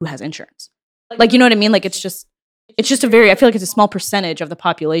job who has insurance. Like, you know what I mean? Like, it's just a very, I feel like it's a small percentage of the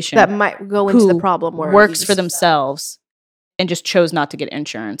population that might go into the who problem where works for these- themselves and just chose not to get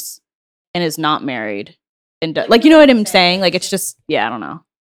insurance and is not married. And like, you know what I'm saying? Like, it's just, yeah, I don't know.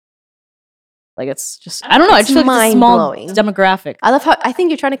 Like, it's just, I don't know. I It's just feel like it's a small mind-blowing. demographic. I love how I think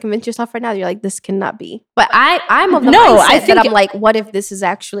you're trying to convince yourself right now. You're like, this cannot be. But I'm of the No, mindset I that think I'm it- like, what if this is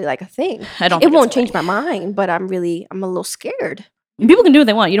actually like a thing? I don't It think won't it's a change thing. my mind, but I'm a little scared. People can do what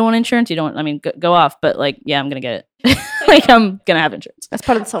they want. You don't want insurance, you don't, I mean, go off. But like, yeah, I'm going to get it. like I'm gonna have insurance. That's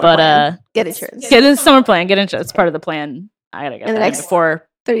part of the summer But plan. Get insurance. Get in the summer plan. Get insurance. It's part of the plan. I gotta get In the that next before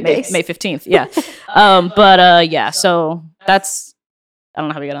 30 May days. 15th. Yeah. But yeah. So that's. I don't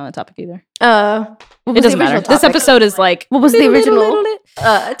know how we got on that topic either. It doesn't matter. This episode is like. What was the original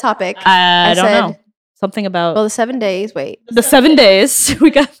topic? I don't said- know. Something about Well, the 7 days. Wait. the 7 days. We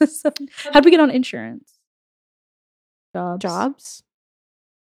got the 7. How'd we get on insurance? Jobs?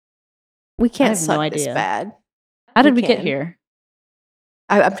 We can't have no suck this idea. bad. How did We we get can. here?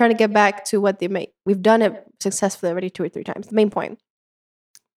 I'm trying to get back to what they make. We've done it successfully already 2 or 3 times. The main point.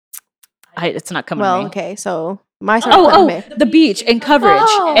 It's not coming. Well, to me. okay, so my The beach and coverage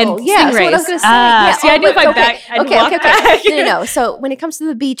and yeah, stingrays. that's what I was gonna say. See, I knew if I back. I'd walk back. No. So when it comes to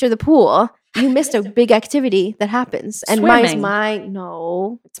the beach or the pool, you missed a big activity that happens, and Swimming.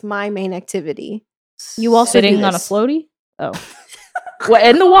 it's my main activity. You also do sitting on a this. floaty. Oh, what,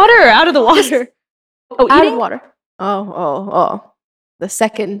 in the water or out of the water? Oh, Out eating? of water. Oh. The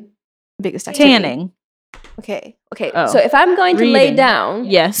second biggest activity. Tanning. Okay. Oh. So if I'm going to lay Reading. down,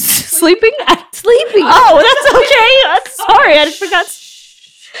 Yes. Sleeping. sleeping. Oh, that's okay. I'm sorry, I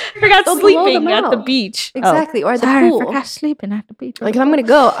forgot Don't blow sleeping them at the out. beach. Exactly, or at the Sorry, pool. I forgot sleeping at the beach. Like if I'm gonna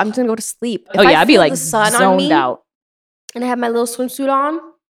go, I'm just gonna go to sleep. If Oh I yeah, I'd be feel like the sun on zoned me out, and I have my little swimsuit on,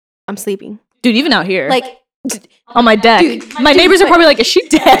 I'm sleeping. dude. Even out here, Like, on my deck, dude, my neighbors are probably like, "Is she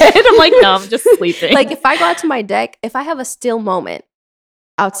dead?" I'm like, "No, I'm just sleeping." like if I go out to my deck, if I have a still moment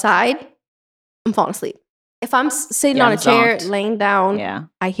outside, I'm falling asleep. If I'm sitting Yeah, on a I'm chair, zonked. laying down, yeah,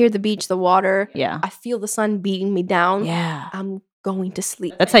 I hear the beach, the water, yeah, I feel the sun beating me down, yeah. I'm going to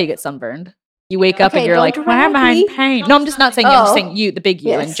sleep. That's how you get sunburned. You wake up Okay, and you're don't like, "Why am drag I in me." pain?" No, I'm just not saying you. I'm just Oh. saying you, the big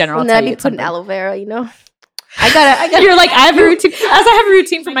you in general. And That's how then I'd you be get putting sunburned. aloe vera, you know. I gotta. You're like, I have a routine. As I have a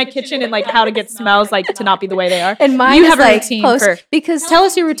routine for my kitchen and like how to get smells like to not be the way they are. And mine You is have a like routine post for- because Tell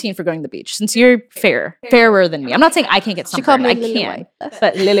us your routine for going to the beach, since you're fairer than me. I'm not saying I can't get she called sunburned. me I Lily can, White.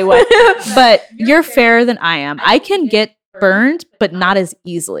 but Lily White. But you're fairer than I am. I can get burned, but not as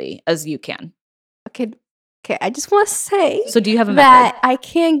easily as you can. Okay. I just want to say So do you have a that method? I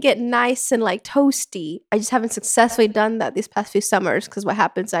can get nice and like toasty. I just haven't successfully done that these past few summers because what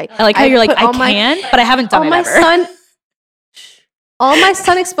happens? I like how you're like, put I all my- can, but I haven't done all it my ever. sun. All my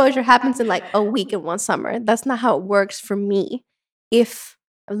sun exposure happens in like a week in one summer. That's not how it works for me. If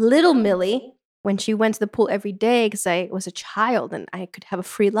little Millie, when she went to the pool every day because I was a child and I could have a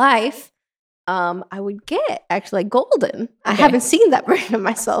free life, I would get actually like golden. I Okay. haven't seen that version of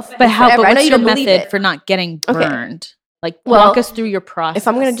myself. But how? forever. But I know what's you your don't believe method it. for not getting Okay. burned? Like, Well, walk us through your process. If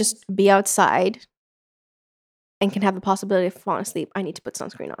I'm gonna just be outside and can have the possibility of falling asleep, I need to put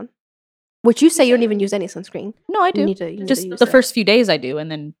sunscreen on. Which you say you don't even use any sunscreen. no, I You do. need to Just use the it. first few days I do, and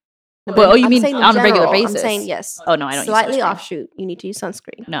then. No, But, oh, you I'm mean saying in on a regular general, basis? I'm saying yes. Oh no, I don't. Slightly use sunscreen. offshoot, you need to use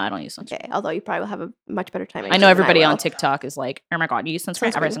sunscreen. No, I don't use sunscreen. Okay, although you probably will have a much better time. I know everybody will. on TikTok is like, "Oh my god, you use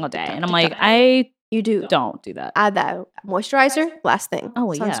sunscreen every Sunscreen. single day," TikTok, and I'm like, TikTok. I You do. don't do that. Add that moisturizer. Last thing. Oh,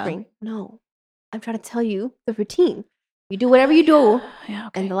 well, yeah. sunscreen. No, I'm trying to tell you the routine. You do whatever you do, Yeah,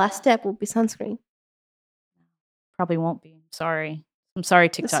 okay. and the last step will be sunscreen. Probably won't be. Sorry. I'm sorry,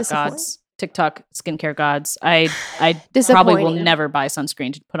 TikTok disappointing. gods. TikTok skincare gods. I probably will Disappointing. never buy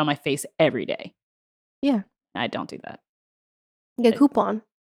sunscreen to put on my face every day. Yeah. I don't do that. Get a coupon.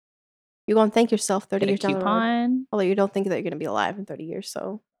 You're gonna thank yourself 30 Get a years down the road. coupon. Although you don't think that you're gonna be alive in 30 years,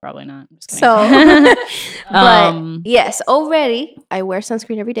 so. Probably not. I'm just kidding. So, but Um, yes, already I wear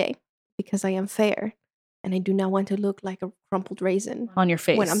sunscreen every day because I am fair, and I do not want to look like a crumpled raisin on your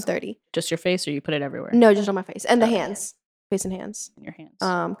face. when I'm 30. Just your face, or you put it everywhere? No, just on my face and the Okay. hands, face and hands. In your hands.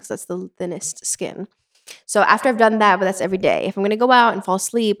 Because that's the thinnest skin. So after I've done that, but that's every day. If I'm gonna go out and fall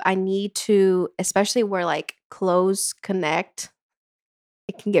asleep, I need to, especially where like clothes connect,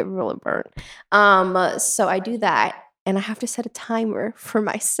 it can get really burnt. So I do that, and I have to set a timer for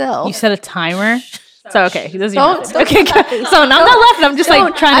myself. You set a timer. So okay, he doesn't. Don't Okay, laugh at me. so now I'm not laughing. I'm just like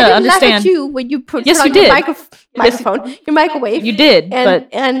Don't- trying I to didn't laugh understand. at you when you put Yes, turn you on your did. microphone, your microwave. You did, and, but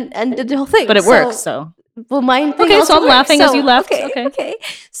and did the whole thing. but it works. So Well, mine thing Okay, so also I'm works. laughing as you laughed. Okay, Okay. okay.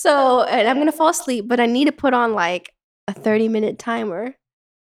 So, and I'm gonna fall asleep, but I need to put on like a 30-minute timer.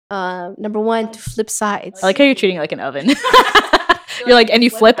 Number one, to flip sides. I like how you're treating it like an oven. You're like, and you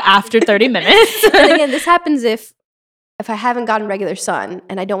flip after 30 minutes. And again, this happens if I haven't gotten regular sun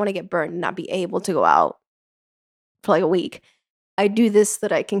and I don't want to get burned and not be able to go out for like a week. I do this so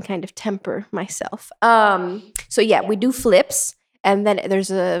that I can kind of temper myself. So yeah, we do flips, and then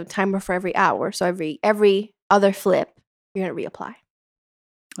there's a timer for every hour. So every other flip, you're gonna reapply.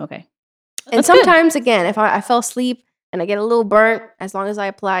 Okay. And That's good. sometimes, again, if I fell asleep and I get a little burnt, as long as I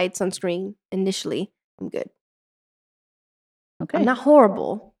applied sunscreen initially, I'm good. Okay. I'm not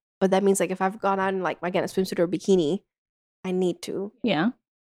horrible, but that means like if I've gone out in like again a swimsuit or a bikini, I need to. Yeah.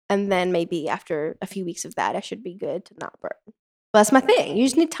 And then maybe after a few weeks of that, I should be good to not burn. But that's my thing. You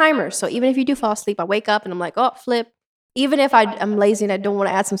just need timers. So even if you do fall asleep, I wake up and I'm like, oh, flip. Even if I'm lazy and I don't want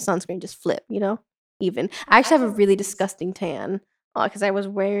to add some sunscreen, just flip, you know? Even. I actually have a really disgusting tan because I was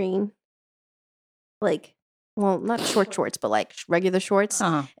wearing like, well, not short shorts, but like regular shorts.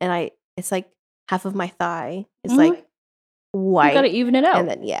 Uh-huh. And it's like half of my thigh is Mhm. like white. You gotta even it out. And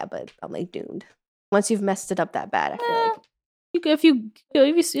then, yeah, but I'm like doomed. Once you've messed it up that bad, I feel like.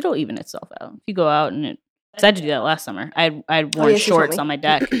 It'll even itself out. If you go out and because I had to do that last summer. I had worn yeah, she told shorts me. on my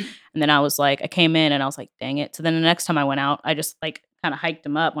deck, and then I was like, I came in and I was like, dang it. So then the next time I went out, I just like kind of hiked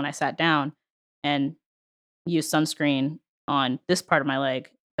them up when I sat down and used sunscreen on this part of my leg,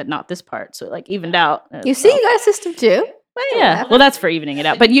 but not this part. So it like evened out. You see, you got a system too. Well, yeah. Well, that's for evening it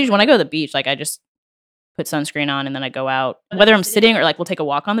out. But usually when I go to the beach, like I just put sunscreen on and then I go out. Whether I'm sitting or like we'll take a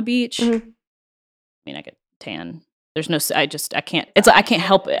walk on the beach. Mhm. I mean, I get tan. There's no, I can't, it's like, I can't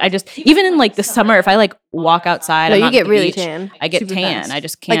help it. I just, even in like the summer, if I like walk outside, No, I'm you not get at the really beach, tan. I get super tan. fast. I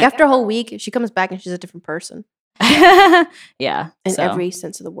just can't. Like after a whole week, she comes back and she's a different person Yeah. in so every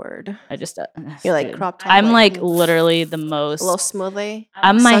sense of the word. I just, You're like dude, crop top. I'm like literally the a most, little smoothie.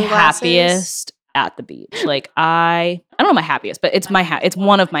 I'm my sunglasses. happiest at the beach. Like I don't know my happiest, but it's it's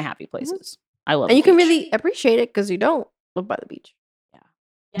one of my happy places. I love And you the can beach. really appreciate it because you don't live by the beach.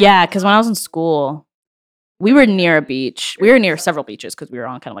 Yeah, because when I was in school, we were near a beach. We were near several beaches because we were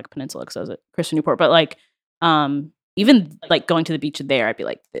on kind of like a peninsula because I was at Christian Newport. But like, even like going to the beach there, I'd be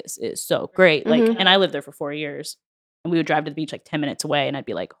like, this is so great. Like, Mhm. and I lived there for 4 years, and we would drive to the beach like 10 minutes away, and I'd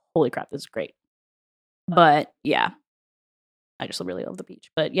be like, holy crap, this is great. But yeah, I just really love the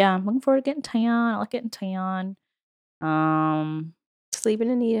beach. But yeah, I'm looking forward to getting tan. I like getting tan.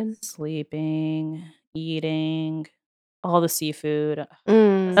 Sleeping and eating. Sleeping, eating, all the seafood.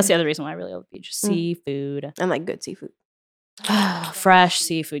 Mm. That's the other reason why I really love the beach. Seafood. And like good seafood. Fresh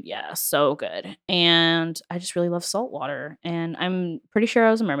seafood, yeah, so good. And I just really love salt water. And I'm pretty sure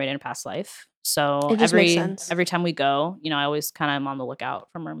I was a mermaid in a past life. So It just makes sense. every time we go, you know, I always kind of am on the lookout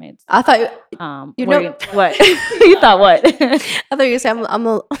for mermaids. I thought you what? know- What? You thought what? I thought you said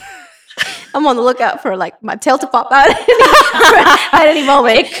I'm on the lookout for like my tail to pop out at any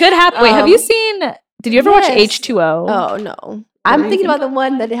moment. It could happen. Wait, have you seen? Did you ever watch yes. H2O? Oh no. I'm thinking about the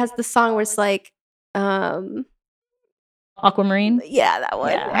one that it has the song where it's like Aquamarine. yeah, that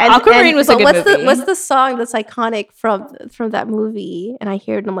one. Yeah. Aquamarine was a but good what's movie. what's the song that's iconic from that movie? And I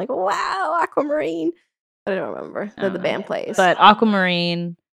hear it and I'm like, wow, Aquamarine. I don't remember I that don't the know. band plays. But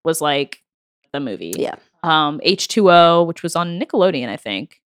Aquamarine was like the movie. yeah. H2O, which was on Nickelodeon, I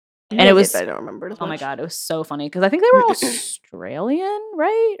think. And Yeah, it was, but I don't remember it as oh my much. God, it was so funny because I think they were Australian,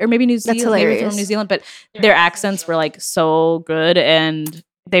 right? Or maybe New Zealand. That's Maybe hilarious. from New Zealand, but their accents were like so good, and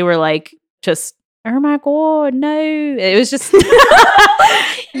they were like just, oh my God, no! It was just I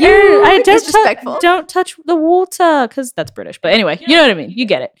just disrespectful. don't touch the water because that's British. But anyway, you know what I mean. You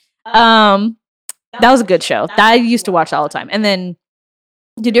get it. That was a good show. I used to watch that all the time. And then,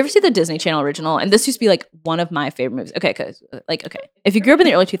 did you ever see the Disney Channel original? And this used to be like one of my favorite movies. Okay, because if you grew up in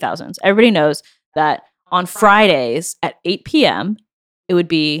the early 2000s, everybody knows that on Fridays at 8 p.m. it would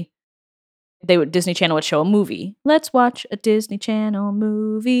be Disney Channel would show a movie. Let's watch a Disney Channel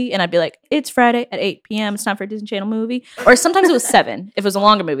movie, and I'd be like, it's Friday at 8 p.m. It's time for a Disney Channel movie. Or sometimes it was 7 if it was a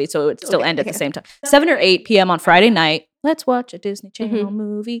longer movie, so it would still end at the same time. 7 or 8 p.m. on Friday night. Let's watch a Disney Channel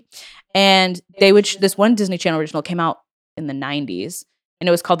movie, and they would. This one Disney Channel original came out in the 90s. And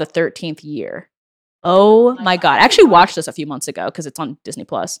it was called The 13th Year. Oh my God. I actually watched this a few months ago because it's on Disney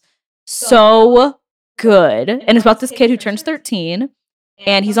Plus. So good. And it's about this kid who turns 13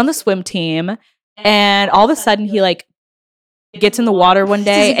 and he's on the swim team. And all of a sudden he like gets in the water one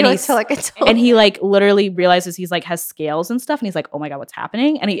day and he like literally realizes he's like has scales and stuff. And he's like, oh my God, what's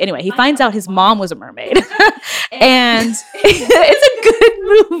happening? And he finds out his mom was a mermaid. And it's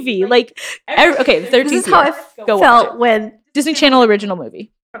a good movie. Like, okay, 13th This is how I Go watch felt it. when Disney Channel original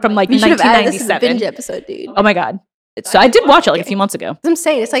movie from like we should have added this to the 1997. binge episode, dude. Oh my God. So I did watch it like a few months ago. I'm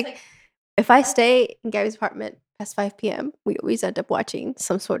saying it's like if I stay in Gabby's apartment past 5 p.m., we always end up watching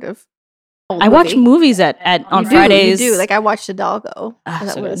some sort of old I watch movie. movies on You do, Fridays. You do. Like I watched Hidalgo. Ah,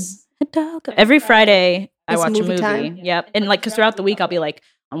 that so was good. Every Friday I It's watch a movie movie. time? Yep. And like because throughout the week I'll be like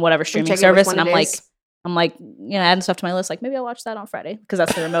on whatever streaming checking which service one and it I'm is. like, you know, adding stuff to my list. Like maybe I'll watch that on Friday because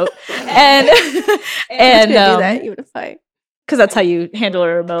that's the remote. and And do and that even if I because that's how you handle a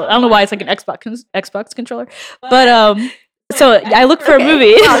remote. I don't know why it's like an Xbox controller, but so I look for a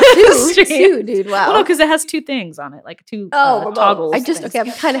movie. Wow, two, dude. Wow. Well, no, because it has 2 things on it, like 2 remote. toggles. I'm things.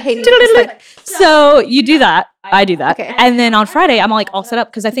 kind of hating it. Like, So you do that. I do that. Okay. And then on Friday, I'm like all set up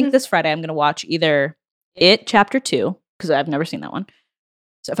because I think this Friday I'm going to watch either It Chapter 2 because I've never seen that one.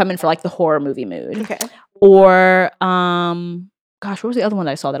 So if I'm in for like the horror movie mood. Okay. Or, gosh, what was the other one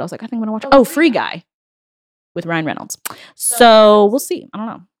that I saw that I was like, I think I'm going to watch? Oh, Free Guy with Ryan Reynolds. So we'll see. I don't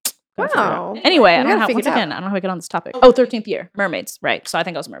know. Wow. Anyway, I We don't know gotta how, figure once it out. again, I don't know how we get on this topic. Oh, 13th Year. Mermaids. Right. So I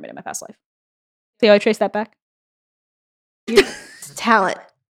think I was a mermaid in my past life. See how I traced that back? It's talent.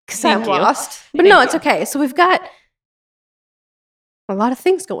 Because I'm Thank you. lost. But Thank no, you. it's okay. So we've got a lot of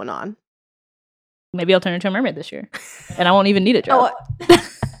things going on. Maybe I'll turn into a mermaid this year. And I won't even need a job. Oh,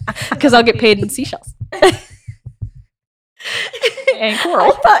 Because I'll get paid in seashells. And I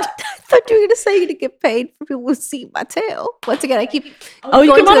coral. thought you were gonna say to get paid for people who see my tail. Once again, I keep. Oh, you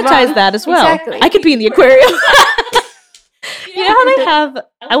going can to the monetize wrong- that as well. Exactly. I could be in the aquarium. You know how they have,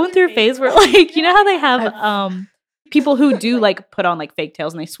 I went through a phase where like, you know how they have people who do like put on like fake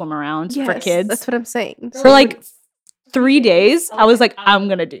tails and they swim around for Yes, kids? That's what I'm saying. For like 3 days, I was like, I'm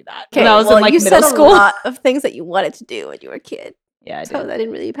going to do that. Okay, When I was well, in like you middle said school. a lot of things that you wanted to do when you were a kid. Yeah, I So did. that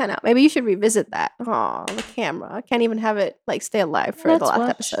didn't really pan out. Maybe you should revisit that. Oh, the camera. I can't even have it like stay alive for the last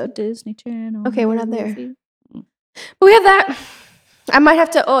episode. Disney Channel. Okay, we're not there. movie. But we have that. I might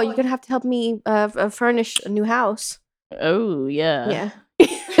have to. Oh, you're gonna have to help me furnish a new house. Oh, yeah. Yeah.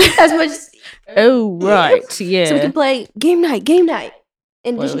 As much. Oh, right. Yeah. So we can play game night.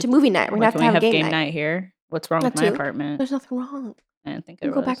 In What, addition to movie night, we're gonna Like, have to can we have game game night. night here? What's wrong Not with my to. apartment? There's nothing wrong. I didn't think We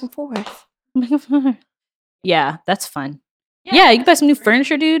it can was. go back and forth. Yeah, that's fun. Yeah, you can buy some new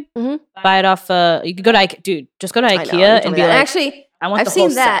furniture, dude. Mhm. Buy it off. You could go to IKEA, dude. Just go to I know, IKEA you told and me be that. like, Actually, I want I've the whole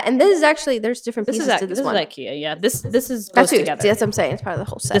seen that, set. and this is actually there's different This pieces is to this this one. is IKEA. Yeah, this is goes That's it. together. That's what I'm saying. It's part of the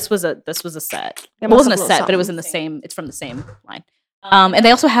whole set. This was a set. Got It wasn't a myself set, little but it was in the same. It's from the same line. And they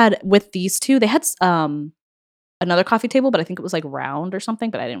also had with these two, they had another coffee table, but I think it was like round or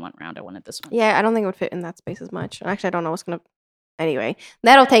something. But I didn't want round. I wanted this one. Yeah, I don't think it would fit in that space as much. Actually, I don't know what's gonna. Anyway,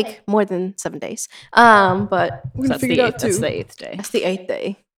 that'll take more than 7 days. But we're So gonna that's figure the it eighth. out too. That's the 8th day. That's the 8th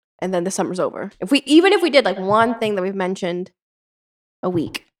day, and then the summer's over. If we did like one thing that we've mentioned a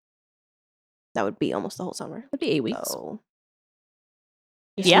week, that would be almost the whole summer. It'd be 8 weeks. So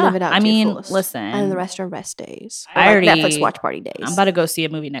just Yeah, live it out I to your mean, fullest. listen, and the rest are rest days. I Or, like, Netflix already- watch party days. I'm about to go see a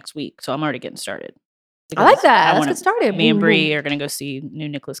movie next week, so I'm already getting started. I like Because that. Let's wanna- get started. Me and Boom, Bree boom. are gonna go see new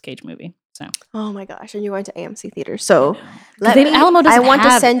Nicolas Cage movie. So Oh my gosh! And you're going to AMC theaters, so they- Alamo I doesn't want to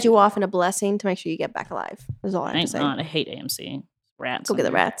have- send you off in a blessing to make sure you get back alive. That's all I have to ain't say. not. I hate AMC. Rats. Go get the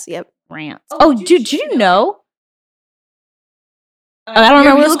in there. rats. Yep. Rants. Oh, dude, did you know? I don't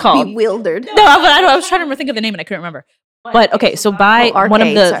remember what it's called. Bewildered. No, I was trying to think of the name and I couldn't remember. But okay, so by Oh, one of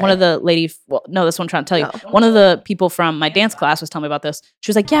arcade, the sorry. lady. Well, no, this one I'm trying to tell you. Oh. One of the people from my dance class was telling me about this. She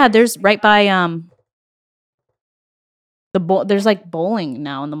was like, "Yeah, there's right by there's like bowling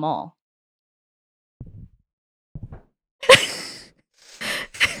now in the mall."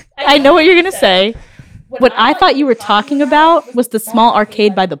 I know what you're gonna say. What I thought you were talking about was the small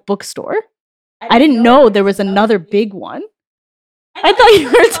arcade by the bookstore. I didn't know there was another big one. I thought you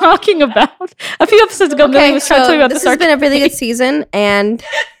were talking about a few episodes ago. Millie was trying to tell me about this this has been a really good season, and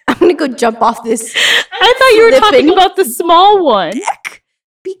I'm gonna go jump off this I thought you were talking flipping about the small one. deck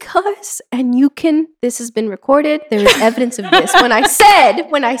because, and you can. This has been recorded. There is evidence of this. When I said,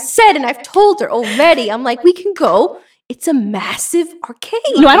 and I've told her already, I'm like, we can go. It's a massive arcade.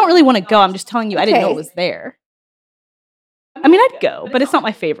 No, I don't really want to go. I'm just telling you, I didn't know Okay. it was there. I mean, I'd go, but it's not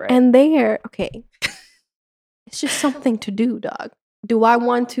my favorite. And there, okay, it's just something to do, dog. Do I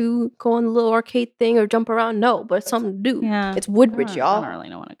want to go on the little arcade thing or jump around? No, but it's something to do. Yeah. It's Woodbridge, I y'all. don't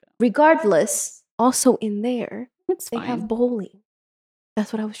really want to go. Regardless, also in there, It's they fine. have bowling.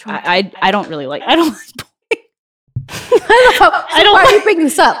 That's what I was trying to I don't really like. I don't like I don't know. I don't Why are like- you bringing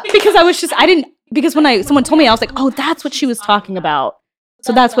this up? because when someone told me, I was like, oh, that's what she was talking about.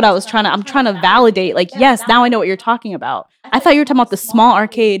 So that's what I'm trying to validate. Like, yes, now I know what you're talking about. I thought you were talking about the small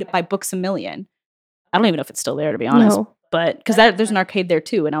arcade by Books A Million. I don't even know if it's still there, to be honest. No. But because there's an arcade there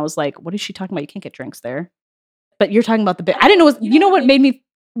too, and I was like, "What is she talking about? You can't get drinks there." But you're talking about the bit. I didn't know. You know what made me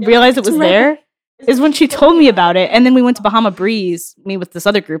realize it was Right. there is when she told me about it, and then we went to Bahama Breeze, me with this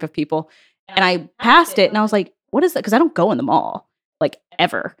other group of people, and I passed it, and I was like, "What is that?" Because I don't go in the mall like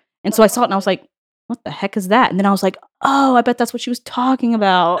ever, and so I saw it, and I was like, "What the heck is that?" And then I was like, "Oh, I bet that's what she was talking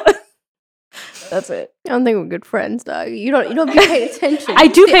about." That's it. I don't think we're good friends, dog. You don't be paying attention. I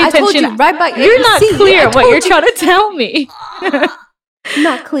do pay I told attention. you right by You're not ABC. clear I what you're told you. trying to tell me.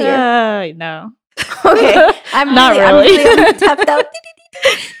 Not clear. No. Okay, I'm Not really, really. I'm tapped out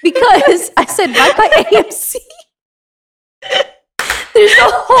because I said right by AMC. There's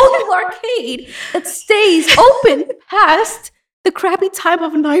a whole new arcade that stays open past the crappy time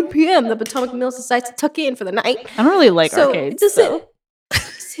of 9 p.m. that Potomac Mills decides to tuck in for the night. I don't really like So arcades. does so.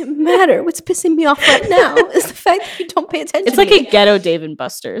 it matter. What's pissing me off right now is the fact that you don't pay attention. It's like to a me. ghetto Dave and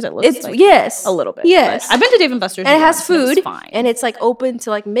Buster's. It looks It's like yes, a little bit. Yes, I've been to Dave and Buster's, and it has once, and food, was fine. and it's like open to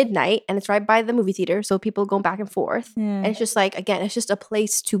like midnight, and it's right by the movie theater, so people go back and forth. And it's just like, again, it's just a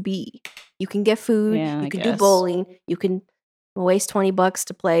place to be. You can get food. Yeah, you I can do guess. bowling. You can waste $20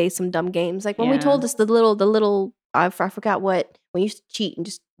 to play some dumb games. Like when we Yeah. told us the little I forgot what, when you used to cheat and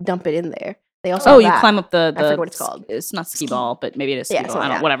just dump it in there. They also Oh, have you that. climb up the. I forget what it's called. It's not skee ball, but maybe it is skee Yeah, ball. something I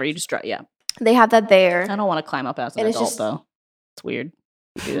like don't. that. Whatever. You just try. Yeah. They have that there. I don't want to climb up as an And it's adult just- though. It's weird.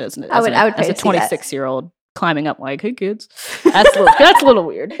 You do that as an- I would as pay a to see that. 26-year-old climbing up like, hey kids. That's a little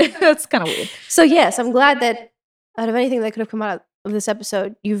weird. That's kind of weird. So yes, I'm glad that out of anything that could have come out of this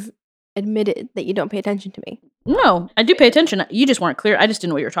episode, you've admitted that you don't pay attention to me. No, I do pay attention. You just weren't clear. I just didn't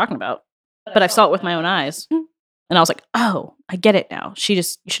know what you were talking about. But I saw it with my own eyes. Hmm. And I was like, oh, I get it now. You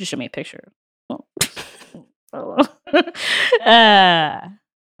should have shown me a picture. Oh. Wow.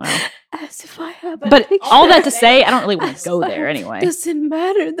 As if I have a But picture. all that to say, I don't really want As to go if I there have- anyway. Doesn't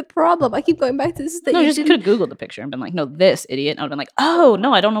matter. The problem. I keep going back to this. Is that No, you just didn't- could have Googled the picture and been like, no, this idiot. And I would have been like, oh,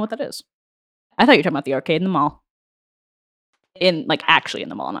 no, I don't know what that is. I thought you were talking about the arcade in the mall. Actually in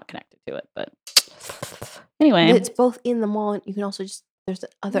the mall, not connected to it. But anyway. It's both in the mall, and you can also just there's the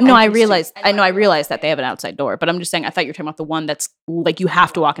other. No, I entrance to it. realized that they have an outside door, but I'm just saying I thought you were talking about the one that's like you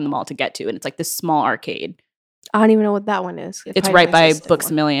have to walk in the mall to get to, and it's like this small arcade. I don't even know what that one is. It It's probably right by exists Books a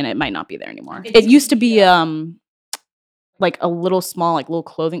anymore. Million. It might not be there anymore. It used to be like a little small little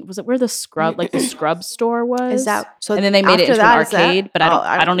clothing. Was it where the scrub store was? Is that so? And then they made it after into an that, is that- arcade, but Oh,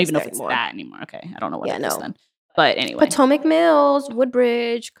 I don't think even know if there it's anymore. that anymore. Okay, I don't know what Yeah, it is no. then. But anyway, Potomac Mills,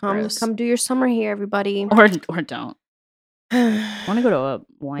 Woodbridge, Gross. come do your summer here, everybody. or don't. I want to go to a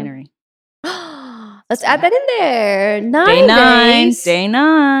winery. Let's add that in there. Day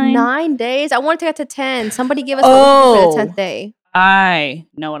 9. 9 days. I want to get to 10. Somebody give us Oh. for the 10th day. I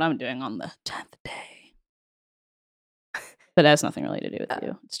know what I'm doing on the 10th day. But it has nothing really to do with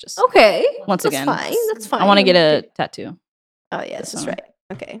you. It's just Okay. once that's again. fine. That's fine. I want to get a tattoo. Oh yes, this that's summer. right.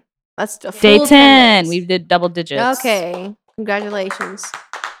 Okay. That's a Day full 10. days. We did double digits. Okay. Congratulations.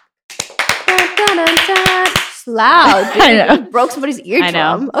 Dun, dun, dun, dun. It's loud. Dude. I know. You broke somebody's eardrum. I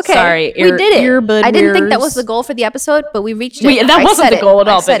know. Okay. Sorry. We did it. Earbud I didn't think that was wearers. the goal for the episode, but we reached it. That I wasn't said the it. goal at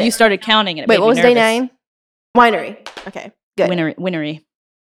I all, said but it. you started counting and it Wait, made what me was day nervous. 9? Winery. Okay. Good. Winery.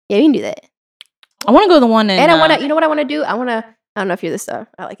 Yeah, we can do that. I want to go to the one in And I want to, you know what I want to do? I don't know if you're this I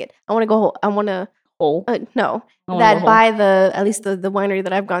like it. I want to go, Hole. no, I wanna that go Hole. by at least the winery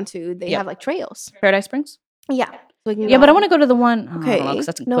that I've gone to, they Yep. have like trails. Paradise Springs. Yeah. So we can Yeah, but I go. want to go to the one. I don't know, Okay. 'cause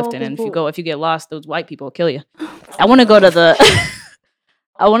that's in No, Clifton, and people- if you get lost, those white people will kill you. I want to go to the.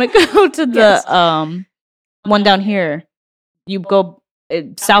 I want to go to the Yes. one down here. You go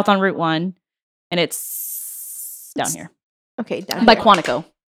south on Route 1, and it's down here Okay, down by here. Quantico.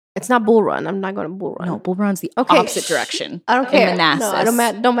 It's not Bull Run. I'm not going to Bull Run. No, Bull Run's the Okay. opposite direction. I don't in care. Manassas. No, I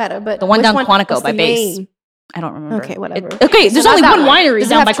don't matter. But The one which down Quantico what's by the base. name? I don't remember. Okay, whatever. Okay, So there's not only that one one. winery Does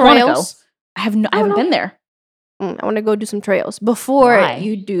it down by have trails? Quantico. I haven't been there. I want to go do some trails before Why?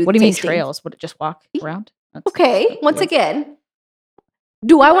 you do. What do you mean tasting. trails? Would it just walk around? That's- Okay, that's once weird. again,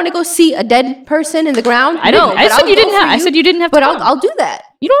 do I want to go see a dead person in the ground? I No, didn't. I but said I'll you go didn't for have. I said you didn't have. But to I'll go. I'll do that.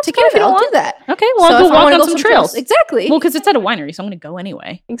 You don't have to Take care go of if you it. don't I'll do want. that. Okay, well, So I'll if go I walk wanna on go some trails. trails. Exactly. Well, because it's at a winery, so I'm going to go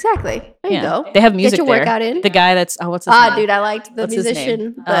anyway. Exactly. There you go. They have music your there. workout in. The guy that's what's his name? Dude, I liked the What's his name?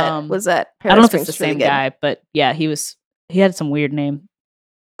 musician that was at. I don't know if it's Paradise the Springs. Really same good. guy, but yeah, he had some weird name,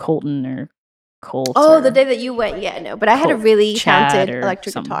 Colton or Colt. Oh, or- the day that you went, yeah, no. But I had a Colt really Chad talented or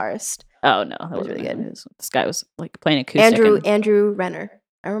electric something. guitarist, Oh no, that was really wasn't good. it. This guy was like playing acoustic. and- Andrew Renner.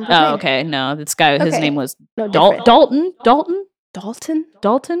 I remember. His Oh, name. okay. No, this guy. His Okay. name was No, different. Dalton.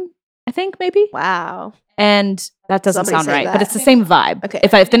 Dalton. I think maybe. Wow. And that doesn't Somebody sound say right, but that. it's the same vibe. Okay.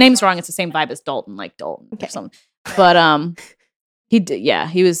 If the name's wrong, it's the same vibe as Dalton, like Dalton Okay. or something. But he did. Yeah,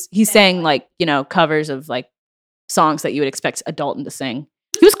 he sang like covers of like songs that you would expect a Dalton to sing.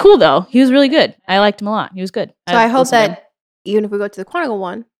 He was cool though. He was really good. I liked him a lot. He was good. So I hope listened to him. that even if we go to the Quantico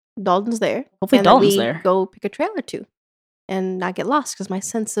one, Dalton's there. Hopefully and that Dalton's we there. Go pick a trail or two, and not get lost because my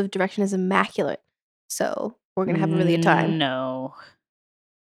sense of direction is immaculate. So we're gonna have a really good time. No,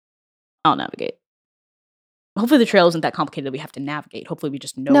 I'll navigate. Hopefully the trail isn't that complicated that we have to navigate. Hopefully we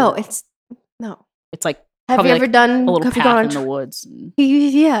just know. No, it's no. It's like Have probably you ever like done a little have you gone path on in the tra- woods. And,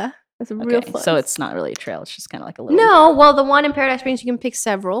 Yeah, it's real okay, fun. so it's not really a trail. It's just kind of like a little. no. Well, the one in Paradise Springs, you can pick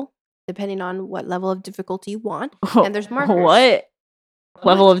several depending on what level of difficulty you want, and there's markers. What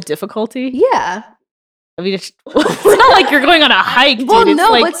level of difficulty? Yeah. I mean, it's not like you're going on a hike, dude. Well, It's no,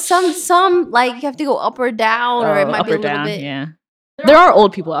 like, but some like you have to go up or down, or it might up be a or little down. bit. Yeah, there are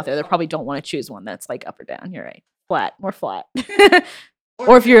old people out there that probably don't want to choose one that's like up or down. You're right. Flat, more flat.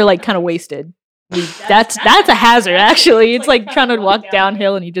 Or if you're like kind of wasted, that's a hazard. Actually, it's like trying to walk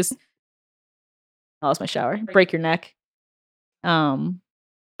downhill and you just I lost my shower, break your neck.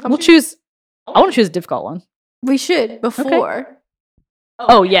 We'll choose. I want to choose a difficult one. We should before. Okay.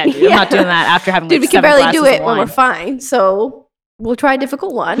 Oh yeah, dude, I'm not doing that after having. Dude, like we can 7 barely do glasses it of when we're wine. fine. So we'll try a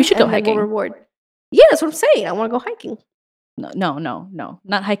difficult one. We should go and then hiking. We'll reward. Yeah, that's what I'm saying. I want to go hiking. No,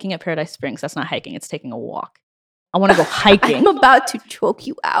 not hiking at Paradise Springs. That's not hiking. It's taking a walk. I want to go hiking. I'm about to choke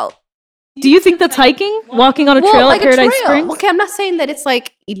you out. Do you think that's hiking? Walking on a trail like at Paradise a trail. Springs? Okay, I'm not saying that it's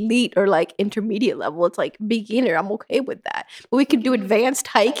like elite or like intermediate level. It's like beginner. I'm okay with that. But we could do advanced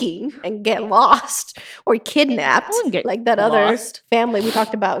hiking and get lost or kidnapped, wouldn't get like that lost. other family we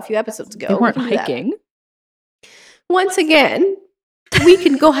talked about a few episodes ago. They weren't We can do that. hiking. Once again, we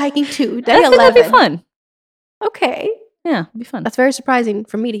can go hiking too. Day I think 11. that'd be fun. Okay, Yeah, it'd be fun. that's very surprising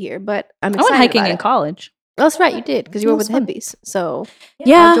for me to hear, but I'm I excited went hiking about in it. college. Oh, that's right, you did because you were That with was fun. hippies. So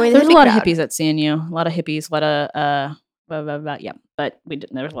Yeah, join the there's a hippie lot of crowd. hippies at CNU. A lot of hippies. A lot of yeah. But we did.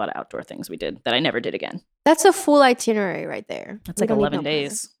 There was a lot of outdoor things we did that I never did again. that's a full itinerary right there. That's We like don't need 11 no plan.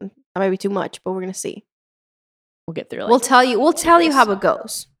 days. That might be too much, but we're gonna see. We'll get through. Like, We'll tell you. We'll tell you how it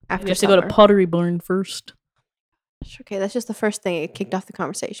goes after. we have to go to summer. Pottery Barn first. Okay, that's just the first thing that kicked off the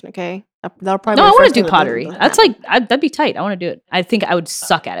conversation. Okay, that'll probably. No, be I the want first to do thing that pottery. doesn't That's happen. like that'd be tight. I want to do it. I think I would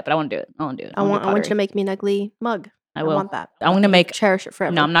suck at it, but I want to do it. I want to do it. I want you to make me an ugly mug. I will. want that. I'm gonna make. Cherish it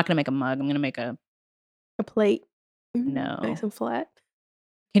forever. No, I'm not gonna make a mug. I'm gonna make a. a plate. No. Nice and flat.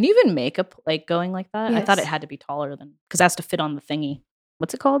 Can you even make a plate going like that? I thought it Yes. had to be taller than because it has to fit on the thingy.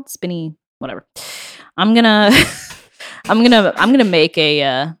 What's it called? Spinny, whatever. I'm gonna, I'm gonna make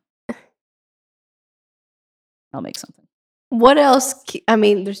a. I'll make something. What else? I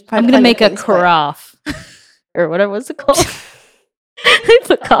mean, there's probably. I'm gonna plenty make of a things, but- carafe or whatever. What's it called? They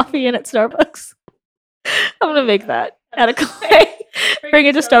put coffee in at Starbucks. I'm gonna make that out of clay. Bring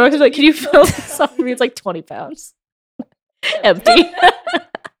it to Starbucks. Like, can you fill this up for me? It's like 20 pounds. Empty.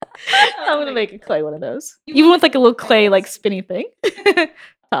 I'm gonna make a clay one of those. Even with like a little clay like spinny thing.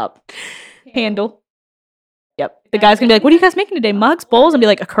 Top. Handle. Yep. The guy's gonna be like, what are you guys making today? Mugs, bowls? And be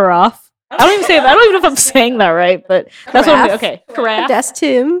like, a carafe. I don't even know if I'm saying that right, but that's what I'm Carafe. okay. Carafe. That's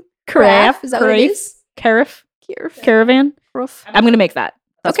Tim. Carafe. Is that what it is? Carafe. Carafe. Caravan. Carafe. I'm gonna make that.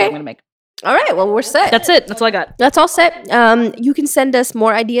 That's what Okay. I'm gonna make. All right. Well, we're set. That's it. That's all I got. That's all set. You can send us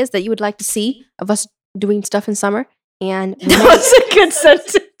more ideas that you would like to see of us doing stuff in summer, and That was a good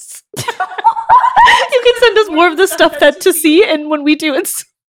sentence. You can send us more of the stuff that to see, and when we do it,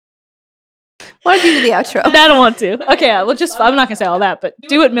 why don't you do the outro? I don't want to. Okay, we'll just. I'm not gonna say all that, but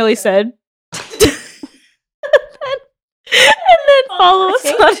do what Millie said, and then follow us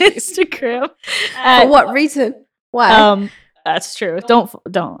on Instagram. For what reason? Why? That's true. Don't.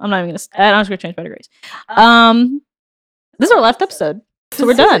 I'm not even gonna. I'm just gonna change my degrees. This is our last episode, so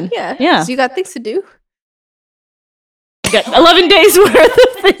we're done. Yeah. Yeah. So you got things to do. We got 11 days worth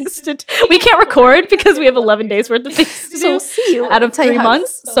of things to. We can't record because we have 11 days worth of things to So do. we'll see you Out of Tell you 3 how-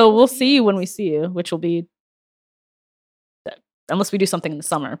 months. So we'll see you when we see you, which will be unless we do something in the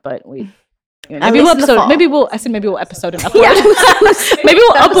summer. But we At maybe we'll least in the episode. fall. Maybe we'll episode and upload. Yeah. Maybe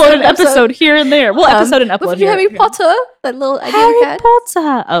we'll Episode, upload an episode here and there. We'll episode and What upload if you here. Harry Potter? That little idea we Harry had.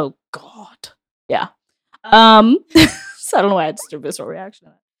 Potter. Oh God. Yeah. So I don't know why I had such a visceral reaction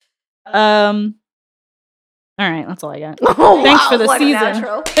to that. All right, that's all I got. Oh, Thanks wow, for the what an season.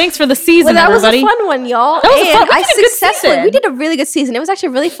 outro. Thanks for the season, Well, that everybody. was a fun one, y'all. That was a fun- And we I did a good successfully. season. We did a really good season. It was actually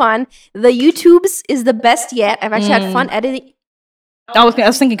really fun. The YouTubes is the best yet. I've actually had fun editing. I was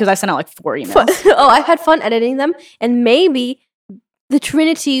thinking because I sent out like 4 emails. Oh, I've had fun editing them, and maybe the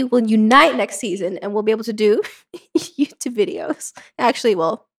Trinity will unite next season, and we'll be able to do YouTube videos. Actually,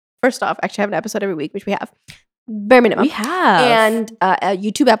 well, first off, actually have an episode every week, which we have bare minimum, We have. and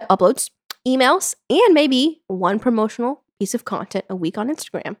YouTube uploads, emails, and maybe one promotional piece of content a week on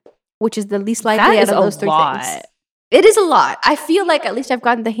Instagram, which is the least likely that is out of a those 3 lot. things. It is a lot. I feel like at least I've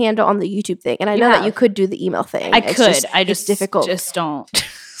gotten the handle on the YouTube thing, and I You know that have. you could do the email thing. I It's could. just- I it's just difficult. Just don't.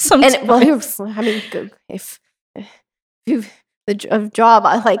 Sometimes. And well, I mean, if you the job,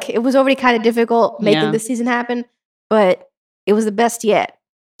 it was already kind of difficult making Yeah. this season happen, but it was the best yet.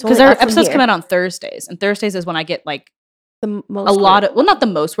 Because our episodes come out on Thursdays, and Thursdays is when I get like the most a lot of, well, not the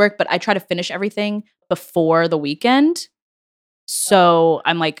most work, but I try to finish everything before the weekend. So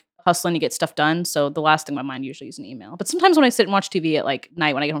I'm like hustling to get stuff done. So the last thing on my mind usually is an email. But sometimes when I sit and watch TV at like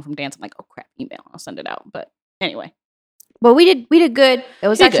night when I get home from dance, I'm like, oh crap, email. I'll send it out. But anyway, But we did good. It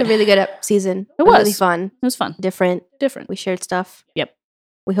was We did actually good. a really good season. It Really was. fun, it was fun. different. Different. We shared stuff. Yep.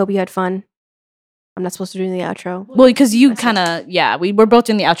 We hope you had fun. I'm not supposed to do the outro. Well, because you kind of, we're both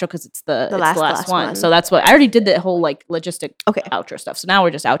doing the outro because it's the last one. So that's what I already did the whole like logistic outro stuff. So now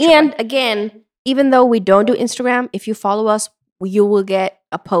we're just outro. And again, even though we don't do Instagram, if you follow us, you will get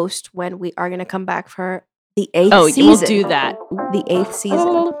a post when we are going to come back for the 8th season. We'll do that. The 8th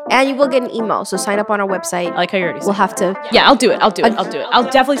season. And you will get an email. So sign up on our website. I like how you already said. We'll have to. Yeah, I'll do it. I'll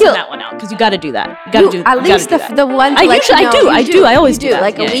definitely send that one out because you got to do that. You got to do at least the one. I do. I always do that.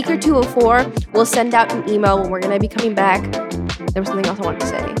 Like a week or two before, we'll send out an email when we're going to be coming back. There was something else I wanted to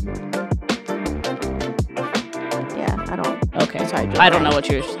say. Yeah, I don't. Okay. Sorry, I don't know what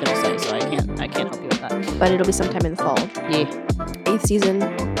you were going to say, so I can't help you with that. But it'll be sometime in the fall. Yeah. 8th season,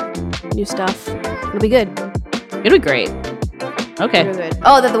 new stuff. It'll be good. It'll be great. Okay. It'll be good.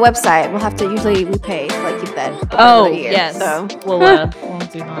 Oh, the website. We'll have to. Usually we pay to like keep that. Oh, year, yes. So we'll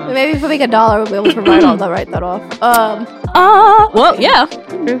do that. maybe if we make $1, we'll be able to provide all that. Write that off. Well, yeah.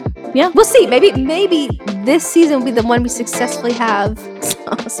 Yeah. We'll see. Maybe this season will be the one we successfully have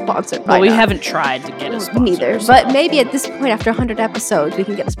sponsored. Well, we haven't tried to get a sponsor. Neither. So. But maybe at this point, after 100 episodes, we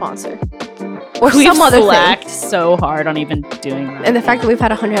can get a sponsor. Or we've some other slacked thing. So hard on even doing that. And the fact that we've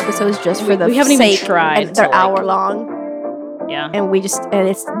had 100 episodes just for the we haven't sake, even tried. and they're hour long. Yeah. And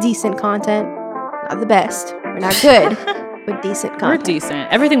it's decent content. Not the best. We're not good, but decent content. We're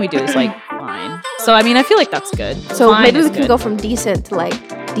decent. Everything we do is like fine. So I mean, I feel like that's good. So fine maybe we can good. go from decent to like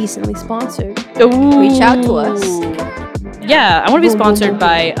decently sponsored. Ooh. Reach out to us. Yeah, I want to be sponsored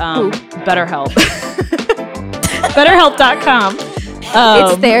by BetterHelp. BetterHelp.com.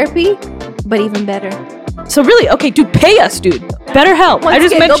 It's therapy, but even better. So really, okay, dude, pay us, dude. BetterHelp. I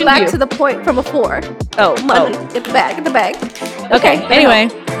just mentioned go back to the point from before. Money. Get the bag. Okay. Anyway,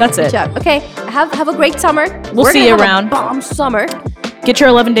 that's it. Good job. Okay. Have a great summer. We'll see you around. Bomb summer. Get your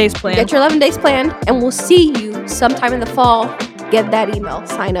 11 days planned. And we'll see you sometime in the fall. Get that email.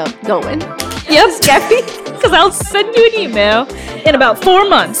 Sign up. Going. Yep, Jeffy. Because I'll send you an email in about 4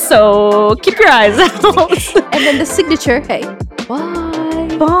 months. So keep your eyes out. And then the signature. Hey.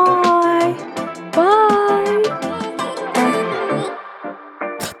 Bye. Bye. Bye.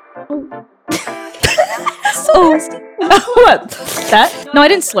 So what? That? No, I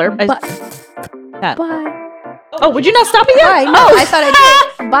didn't slurp. That. Bye. Oh, would you not stop me yet? Bye. No, I thought I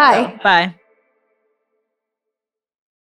did. Bye. Bye.